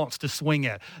he wants to swing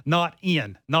at? Not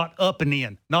in, not up and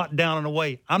in, not down and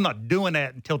away. I'm not doing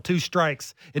that until 2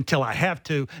 strikes, until I have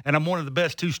to, and I'm one of the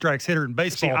best 2 strikes hitter in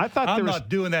baseball. See, I'm not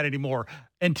doing that anymore.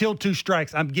 Until 2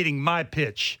 strikes, I'm getting my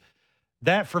pitch.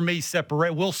 That, for me,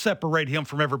 will separate him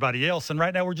from everybody else, and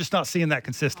right now we're just not seeing that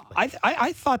consistently.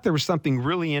 I thought there was something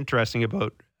really interesting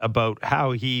about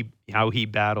how he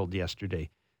battled yesterday.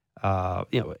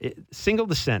 Single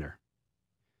to center,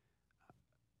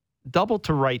 double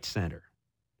to right center,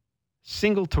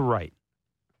 single to right.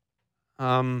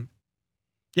 Yeah,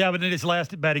 but in his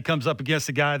last at bat, he comes up against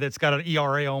a guy that's got an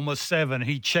ERA almost 7, and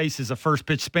he chases a first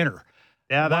pitch spinner.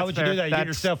 Yeah, why would you do that? You get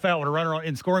yourself out with a runner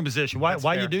in scoring position.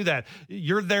 Why you do that?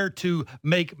 You're there to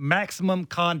make maximum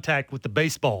contact with the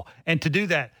baseball. And to do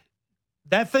that,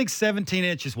 that thing's 17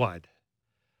 inches wide.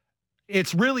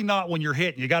 It's really not when you're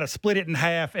hitting. You got to split it in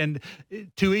half and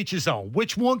to each his own.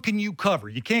 Which one can you cover?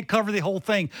 You can't cover the whole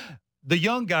thing. The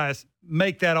young guys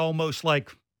make that almost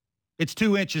like it's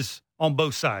 2 inches on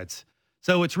both sides.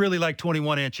 So it's really like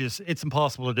 21 inches. It's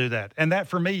impossible to do that. And that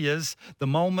for me is the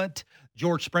moment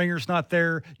George Springer's not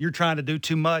there, you're trying to do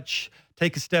too much,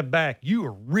 take a step back. You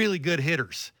are really good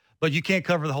hitters, but you can't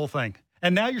cover the whole thing.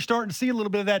 And now you're starting to see a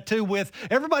little bit of that, too, with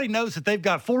everybody knows that they've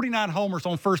got 49 homers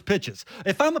on first pitches.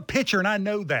 If I'm a pitcher and I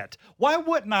know that, why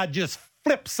wouldn't I just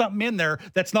flip something in there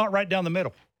that's not right down the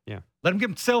middle? Yeah. Let them get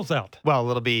themselves out. Well,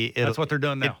 that's what they're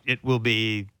doing now. It will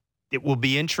be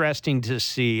interesting to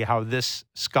see how this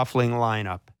scuffling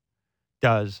lineup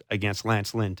does against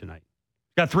Lance Lynn tonight.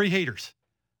 Got 3 heaters.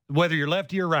 Whether you're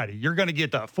lefty or righty, you're going to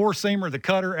get the four-seamer, the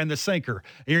cutter, and the sinker.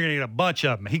 And you're going to get a bunch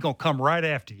of them. He's going to come right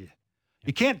after you.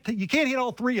 You can't hit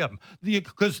all 3 of them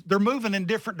because they're moving in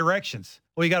different directions.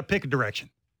 Well, you got to pick a direction.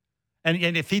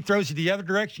 And if he throws you the other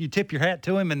direction, you tip your hat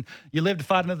to him and you live to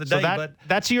fight another day. But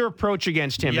that's your approach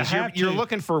against him. You're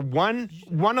looking for one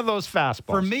of those fastballs.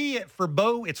 For me, for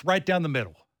Bo, it's right down the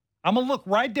middle. I'm going to look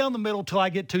right down the middle till I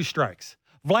get 2 strikes.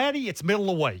 Vladdy, it's middle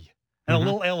away and a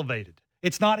little elevated.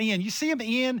 It's not in. You see him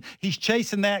in, he's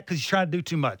chasing that because he's trying to do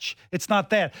too much. It's not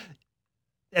that.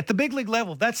 At the big league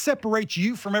level, that separates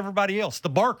you from everybody else, the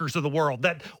Barkers of the world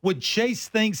that would chase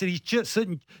things that he just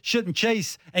shouldn't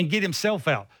chase and get himself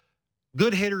out.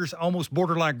 Good hitters, almost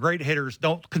borderline great hitters,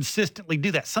 don't consistently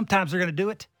do that. Sometimes they're going to do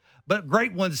it, but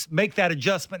great ones make that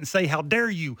adjustment and say, how dare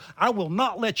you? I will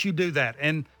not let you do that.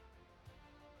 And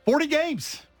 40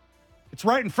 games, it's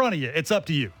right in front of you. It's up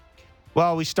to you.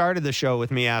 Well, we started the show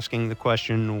with me asking the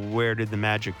question, where did the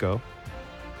magic go?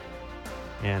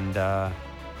 And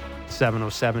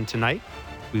 7:07 tonight,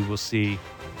 we will see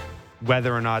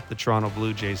whether or not the Toronto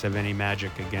Blue Jays have any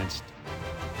magic against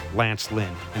Lance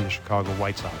Lynn and the Chicago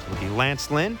White Sox. It'll be Lance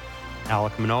Lynn,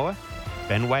 Alek Manoah,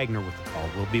 Ben Wagner with the call.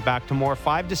 We'll be back to more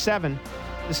 5 to 7.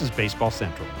 This is Baseball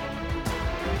Central.